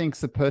would you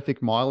think's the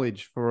perfect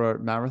mileage for a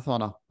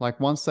marathoner? Like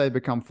once they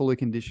become fully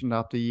conditioned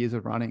after years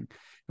of running.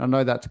 I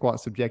know that's quite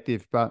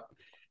subjective, but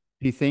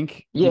do you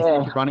think you're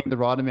Yeah. running the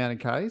right amount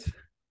of Ks?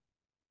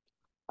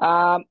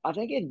 I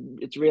think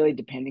it's really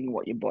depending on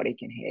what your body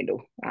can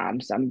handle.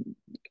 Some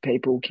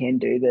people can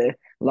do the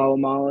lower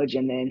mileage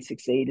and then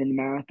succeed in the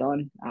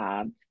marathon,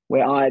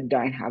 where I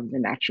don't have the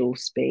natural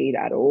speed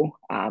at all.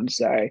 I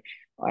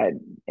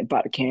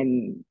but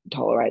can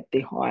tolerate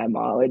the higher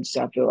mileage.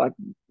 So I feel like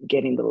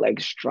getting the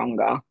legs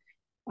stronger.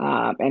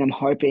 And I'm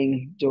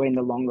hoping doing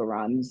the longer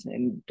runs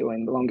and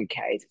doing the longer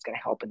Ks is going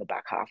to help in the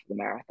back half of the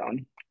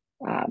marathon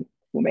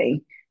for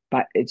me.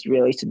 But it's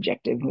really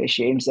subjective, we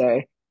assume.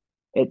 So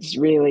it's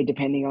really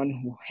depending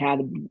on how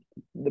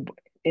the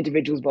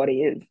individual's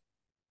body is.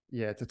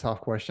 Yeah, it's a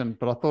tough question,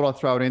 but I thought I'd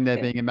throw it in there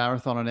Yeah, being a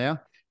marathoner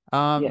now.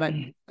 yeah,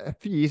 Mate, a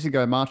few years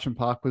ago, Marchant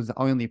Park was the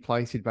only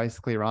place you'd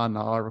basically run.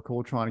 I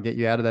recall trying to get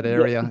you out of that yeah,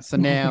 area. So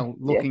now, yeah.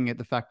 looking at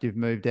the fact you've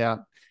moved out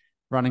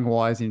running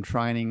wise in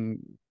training,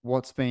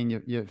 what's been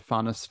your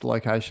funnest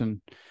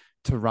location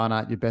to run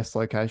at, your best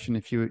location?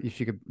 If you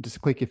could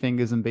just click your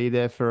fingers and be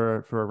there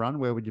for a run,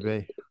 where would you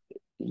be?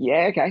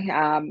 Yeah, okay.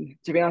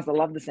 To be honest, I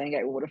love the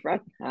Sandgate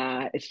waterfront.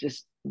 It's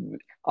just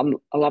I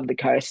love the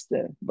coast,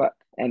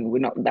 and we're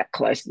not that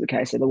close to the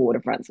coast, so the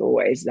waterfront's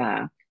always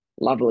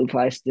lovely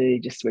place to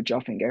just switch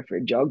off and go for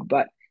a jog.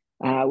 But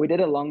we did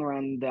a long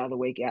run the other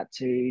week out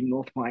to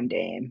North Pine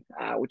Dam,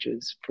 which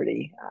was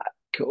pretty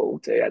cool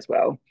too as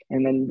well.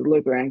 And then the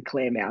loop around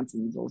Clare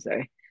Mountains also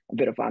a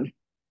bit of fun.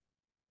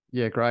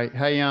 Yeah, great.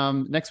 Hey,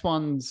 next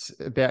one's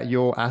about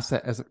your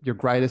asset as your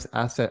greatest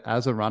asset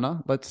as a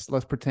runner. Let's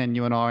pretend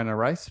you and I are in a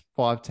race,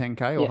 5,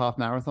 10K or Yeah. half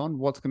marathon.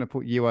 What's going to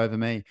put you over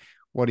me?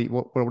 What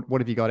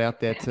have you got out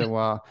there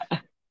to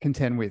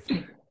contend with?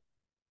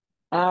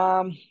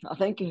 I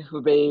think it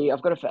would be.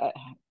 I've got a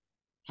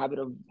habit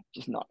of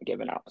just not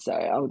giving up, so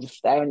I'll just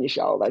stay on your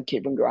shoulder,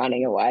 keep on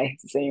grinding away,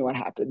 seeing what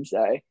happens.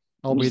 So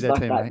I'll I'm be just there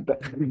like too, that. mate.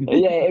 But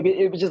yeah,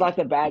 it was just like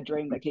the bad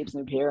dream that keeps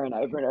appearing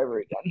over and over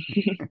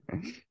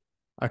again.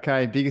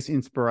 Okay, biggest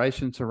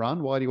inspiration to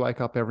run. Why do you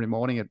wake up every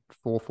morning at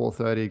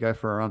 4:30 to go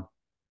for a run?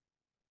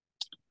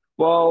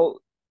 Well,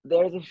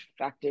 there's a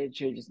factor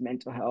to just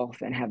mental health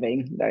and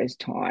having those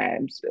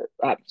times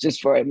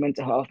just for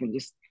mental health and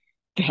just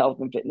for health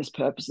and fitness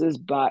purposes.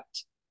 But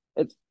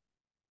it's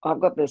I've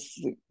got this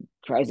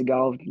crazy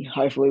goal of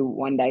hopefully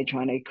one day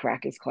trying to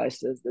crack as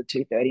close as the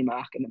 2:30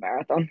 mark in the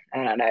marathon.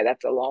 And I know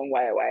that's a long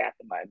way away at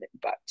the moment,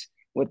 but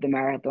with the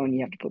marathon, you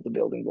have to put the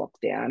building blocks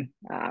down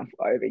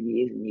for over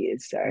years and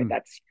years. So Hmm.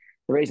 that's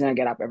the reason I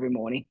get up every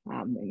morning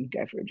and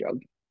go for a jog.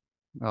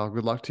 Well,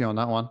 good luck to you on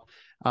that one.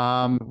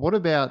 What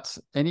about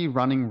any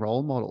running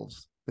role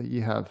models that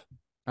you have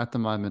at the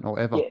moment or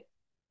ever? Yeah,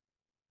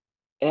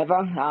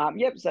 ever.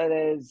 Yep. So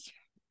there's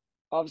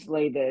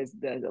obviously there's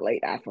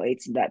elite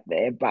athletes that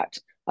there, but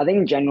I think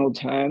in general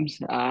terms,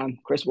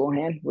 Chris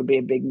Warhan would be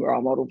a big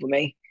role model for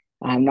me.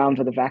 I'm known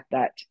for the fact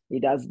that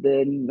he does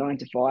the 9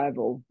 to 5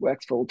 or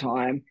works full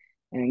time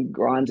and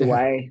grinds Yeah,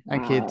 away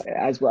and kids.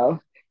 as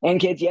well.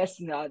 And kids, yes,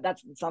 no,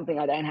 that's something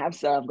I don't have,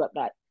 so I've got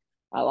that.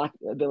 I like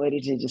the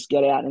ability to just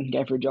get out and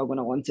go for a jog when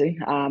I want to.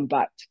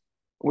 But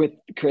with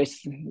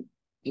Chris,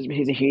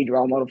 he's a huge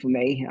role model for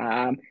me.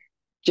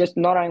 Just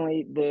not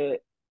only the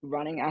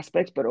running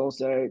aspects, but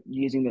also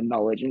using the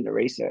knowledge and the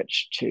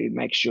research to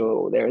make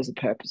sure there is a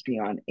purpose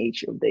behind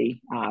each of the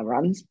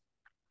runs.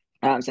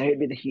 So he'd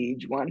be the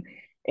huge one.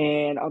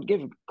 And I'd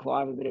give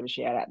Clive a bit of a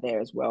shout out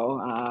there as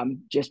well,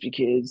 just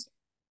because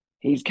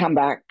he's come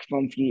back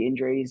from a few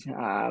injuries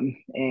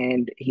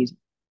and he's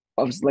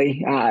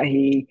obviously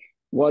he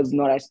was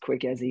not as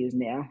quick as he is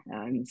now.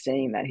 And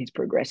seeing that he's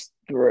progressed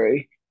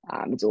through,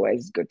 it's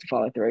always good to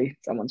follow through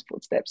someone's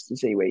footsteps to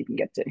see where you can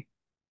get to.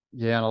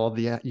 Yeah, and I love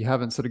the you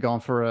haven't sort of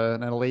gone for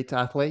an elite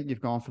athlete.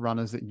 You've gone for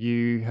runners that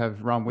you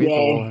have run with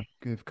Yeah, or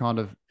have kind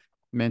of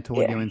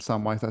mentored you yeah, in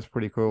some way. So that's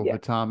pretty cool. yeah,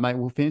 But mate,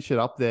 we'll finish it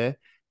up there.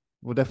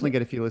 We'll definitely yeah,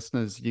 get a few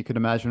listeners. You could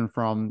imagine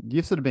from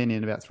you've sort of been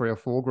in about 3 or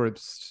 4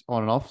 groups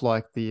on and off,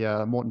 like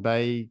the Moreton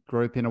Bay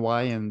group in a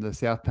way, and the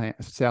South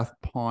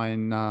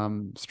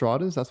Pine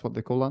Striders. That's what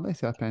they're called, aren't they?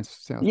 South Pine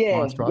yeah,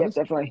 yeah, Striders.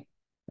 definitely.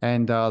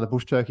 And the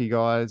Bush Turkey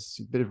guys,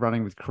 a bit of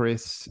running with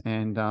Chris,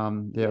 and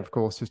yeah, Yeah, of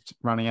course, just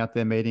running out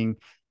there meeting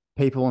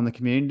people in the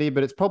community.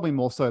 But it's probably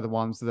more so the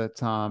ones that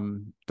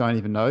don't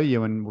even know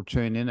you and will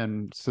tune in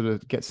and sort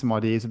of get some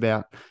ideas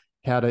about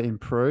how to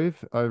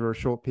improve over a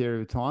short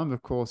period of time.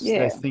 Of course,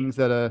 there's yeah, things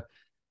that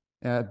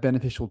are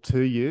beneficial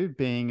to you,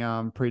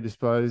 being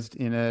predisposed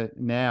in a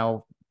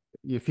now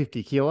you're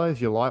 50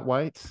 kilos, you're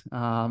lightweight,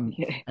 yeah,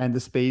 and the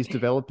speed's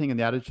developing and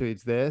the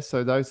attitude's there.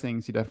 So those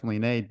things you definitely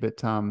need.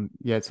 But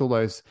yeah, it's all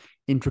those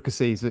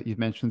intricacies that you've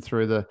mentioned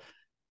through the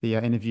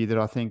interview that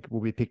I think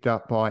will be picked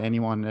up by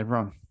anyone and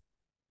everyone.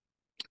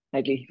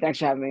 Thank you. Thanks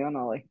for having me on,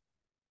 Ollie.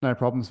 No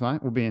problems,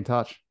 mate. We'll be in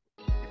touch.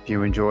 If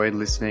you enjoyed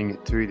listening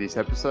to this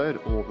episode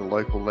or the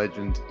Local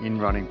Legend in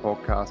Running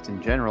podcast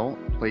in general,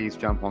 please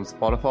jump on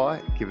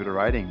Spotify, give it a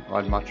rating.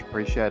 I'd much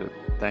appreciate it.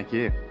 Thank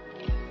you.